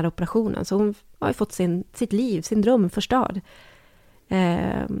efter den här operationen. Så hon har ju fått sitt liv, sin dröm förstörd.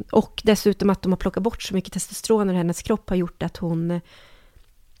 Och dessutom att de har plockat bort så mycket testosteron ur hennes kropp har gjort att hon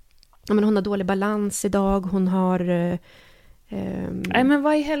har dålig balans idag, hon har... Nej, men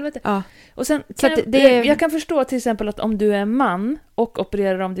vad i helvete? Ja. Och sen jag kan förstå till exempel att om du är man och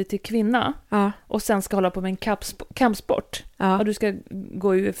opererar om dig till kvinna och sen ska hålla på med en kampsport och du ska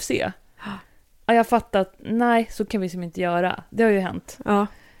gå i UFC. Ja, jag fattar att nej, så kan vi som inte göra. Det har ju hänt. Ja.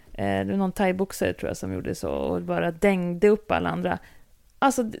 Det var någon thaiboxare tror jag som gjorde så och bara dängde upp alla andra.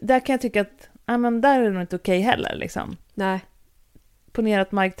 Alltså där kan jag tycka att men där är det nog inte okej heller liksom. Nej. Ponera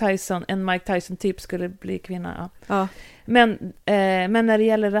att en Mike Tyson typ skulle bli kvinna. Ja. Men när det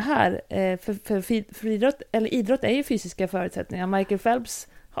gäller det här för idrott, eller idrott är ju fysiska förutsättningar. Michael Phelps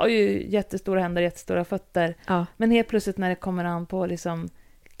har ju jättestora händer, jättestora fötter. Ja. Men helt plötsligt när det kommer an på liksom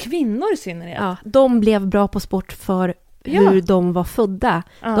kvinnor i synnerhet. Ja, de blev bra på sport för hur de var födda.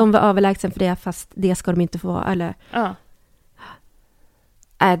 Ja. De var överlägsen för det, fast det ska de inte få vara. Eller... Ja.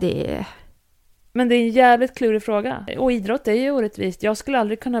 Det... Men det är en jävligt klurig fråga. Och idrott är ju orättvist. Jag skulle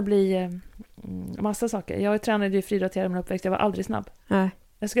aldrig kunna bli massa saker. Jag tränade ju friidrott hela min uppväxt. Jag var aldrig snabb. Nej.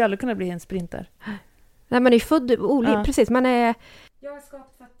 Jag skulle aldrig kunna bli en sprinter. Nej, man är ju född olika. Precis, man är... Jag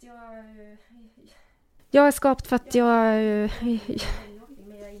är skapt för att jag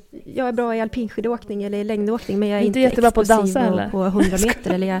är bra i alpinskidåkning eller längdåkning, men jag är inte jättebra på att dansa heller. På 100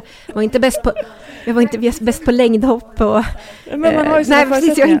 meter eller jag var inte bäst på längdhopp och men man har ju nej,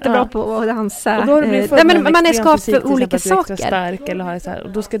 precis, jag är inte bra på att dansa. Och då har det nej, men man är skapt för olika saker. Stark eller har så här,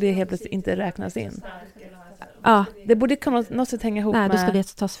 och då ska det helt plötsligt inte räknas in. Ja, det borde kunna något sätt hänga ihop. Nej, då ska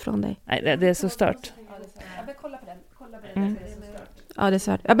det tas från dig. Nej, det är så stört. Kolla på den. Ja, det är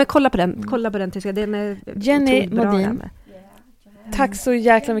så. Ja, men kolla på den tyska. Den är Jenny Modin. Tack så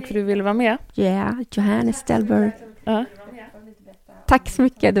jäkla mycket för att du ville vara med. Johannes Stelber. Tack så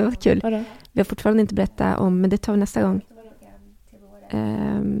mycket, det var kul. Vi har fortfarande inte berättat om, men det tar vi nästa gång.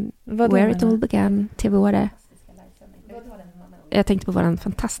 Where it all began, TV-året. Jag tänkte på vår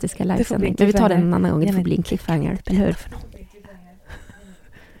fantastiska livesändning. Men vi tar den en annan gång, det får bli en cliffhanger. Eller hur?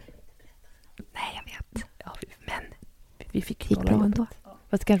 Nej, jag vet. Men vi fick gick bra ändå.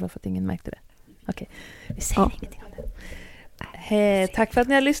 Fast kanske var för att ingen märkte det. Okej, vi säger ingenting om det. Tack för att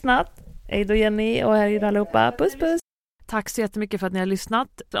ni har lyssnat. Hej då Jenny och hej då allihopa. Puss puss. Tack så jättemycket för att ni har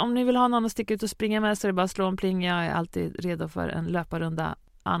lyssnat. Om ni vill ha någon att sticka ut och springa med så är det bara att slå en pling. Jag är alltid redo för en löparrunda.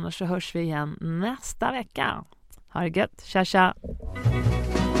 Annars så hörs vi igen nästa vecka. Ha det gött. Tja tja.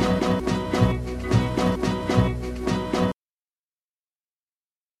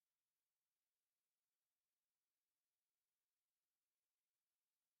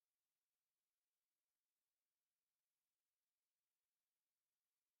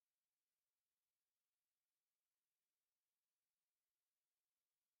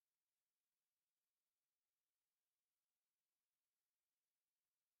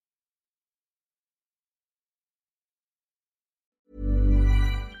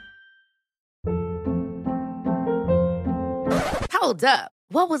 Hold up.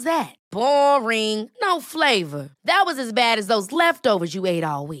 What was that? Boring. No flavor. That was as bad as those leftovers you ate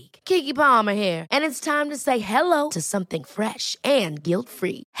all week. Keke Palmer here, and it's time to say hello to something fresh and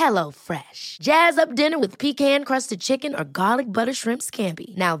guilt-free. Hello Fresh. Jazz up dinner with pecan-crusted chicken or garlic butter shrimp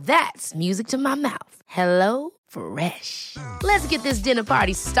scampi. Now that's music to my mouth. Hello Fresh. Let's get this dinner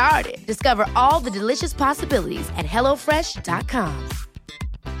party started. Discover all the delicious possibilities at hellofresh.com.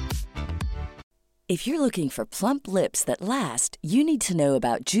 If you're looking for plump lips that last, you need to know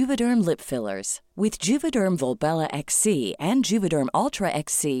about Juvederm lip fillers. With Juvederm Volbella XC and Juvederm Ultra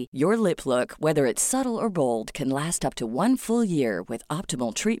XC, your lip look, whether it's subtle or bold, can last up to 1 full year with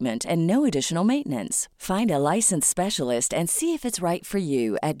optimal treatment and no additional maintenance. Find a licensed specialist and see if it's right for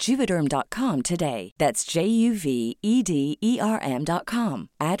you at Juvederm.com today. That's JUVEDERM.com.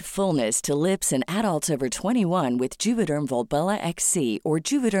 Add fullness to lips in adults over 21 with Juvederm Volbella XC or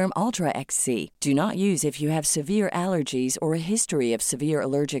Juvederm Ultra XC. Do not use if you have severe allergies or a history of severe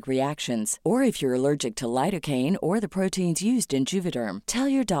allergic reactions, or if you're allergic to lidocaine or the proteins used in Juvederm. Tell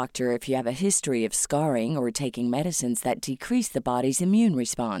your doctor if you have a history of scarring or taking medicines that decrease the body's immune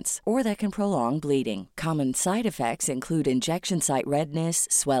response or that can prolong bleeding. Common side effects include injection site redness,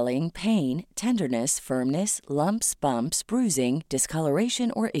 swelling, pain, tenderness, firmness, lumps, bumps, bruising,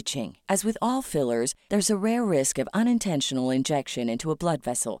 discoloration, or itching. As with all fillers, there's a rare risk of unintentional injection into a blood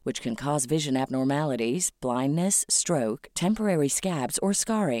vessel, which can cause vision abnormalities, blindness, stroke, temporary scabs, or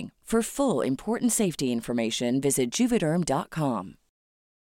scarring. For full, important safety information, visit Juvederm.com.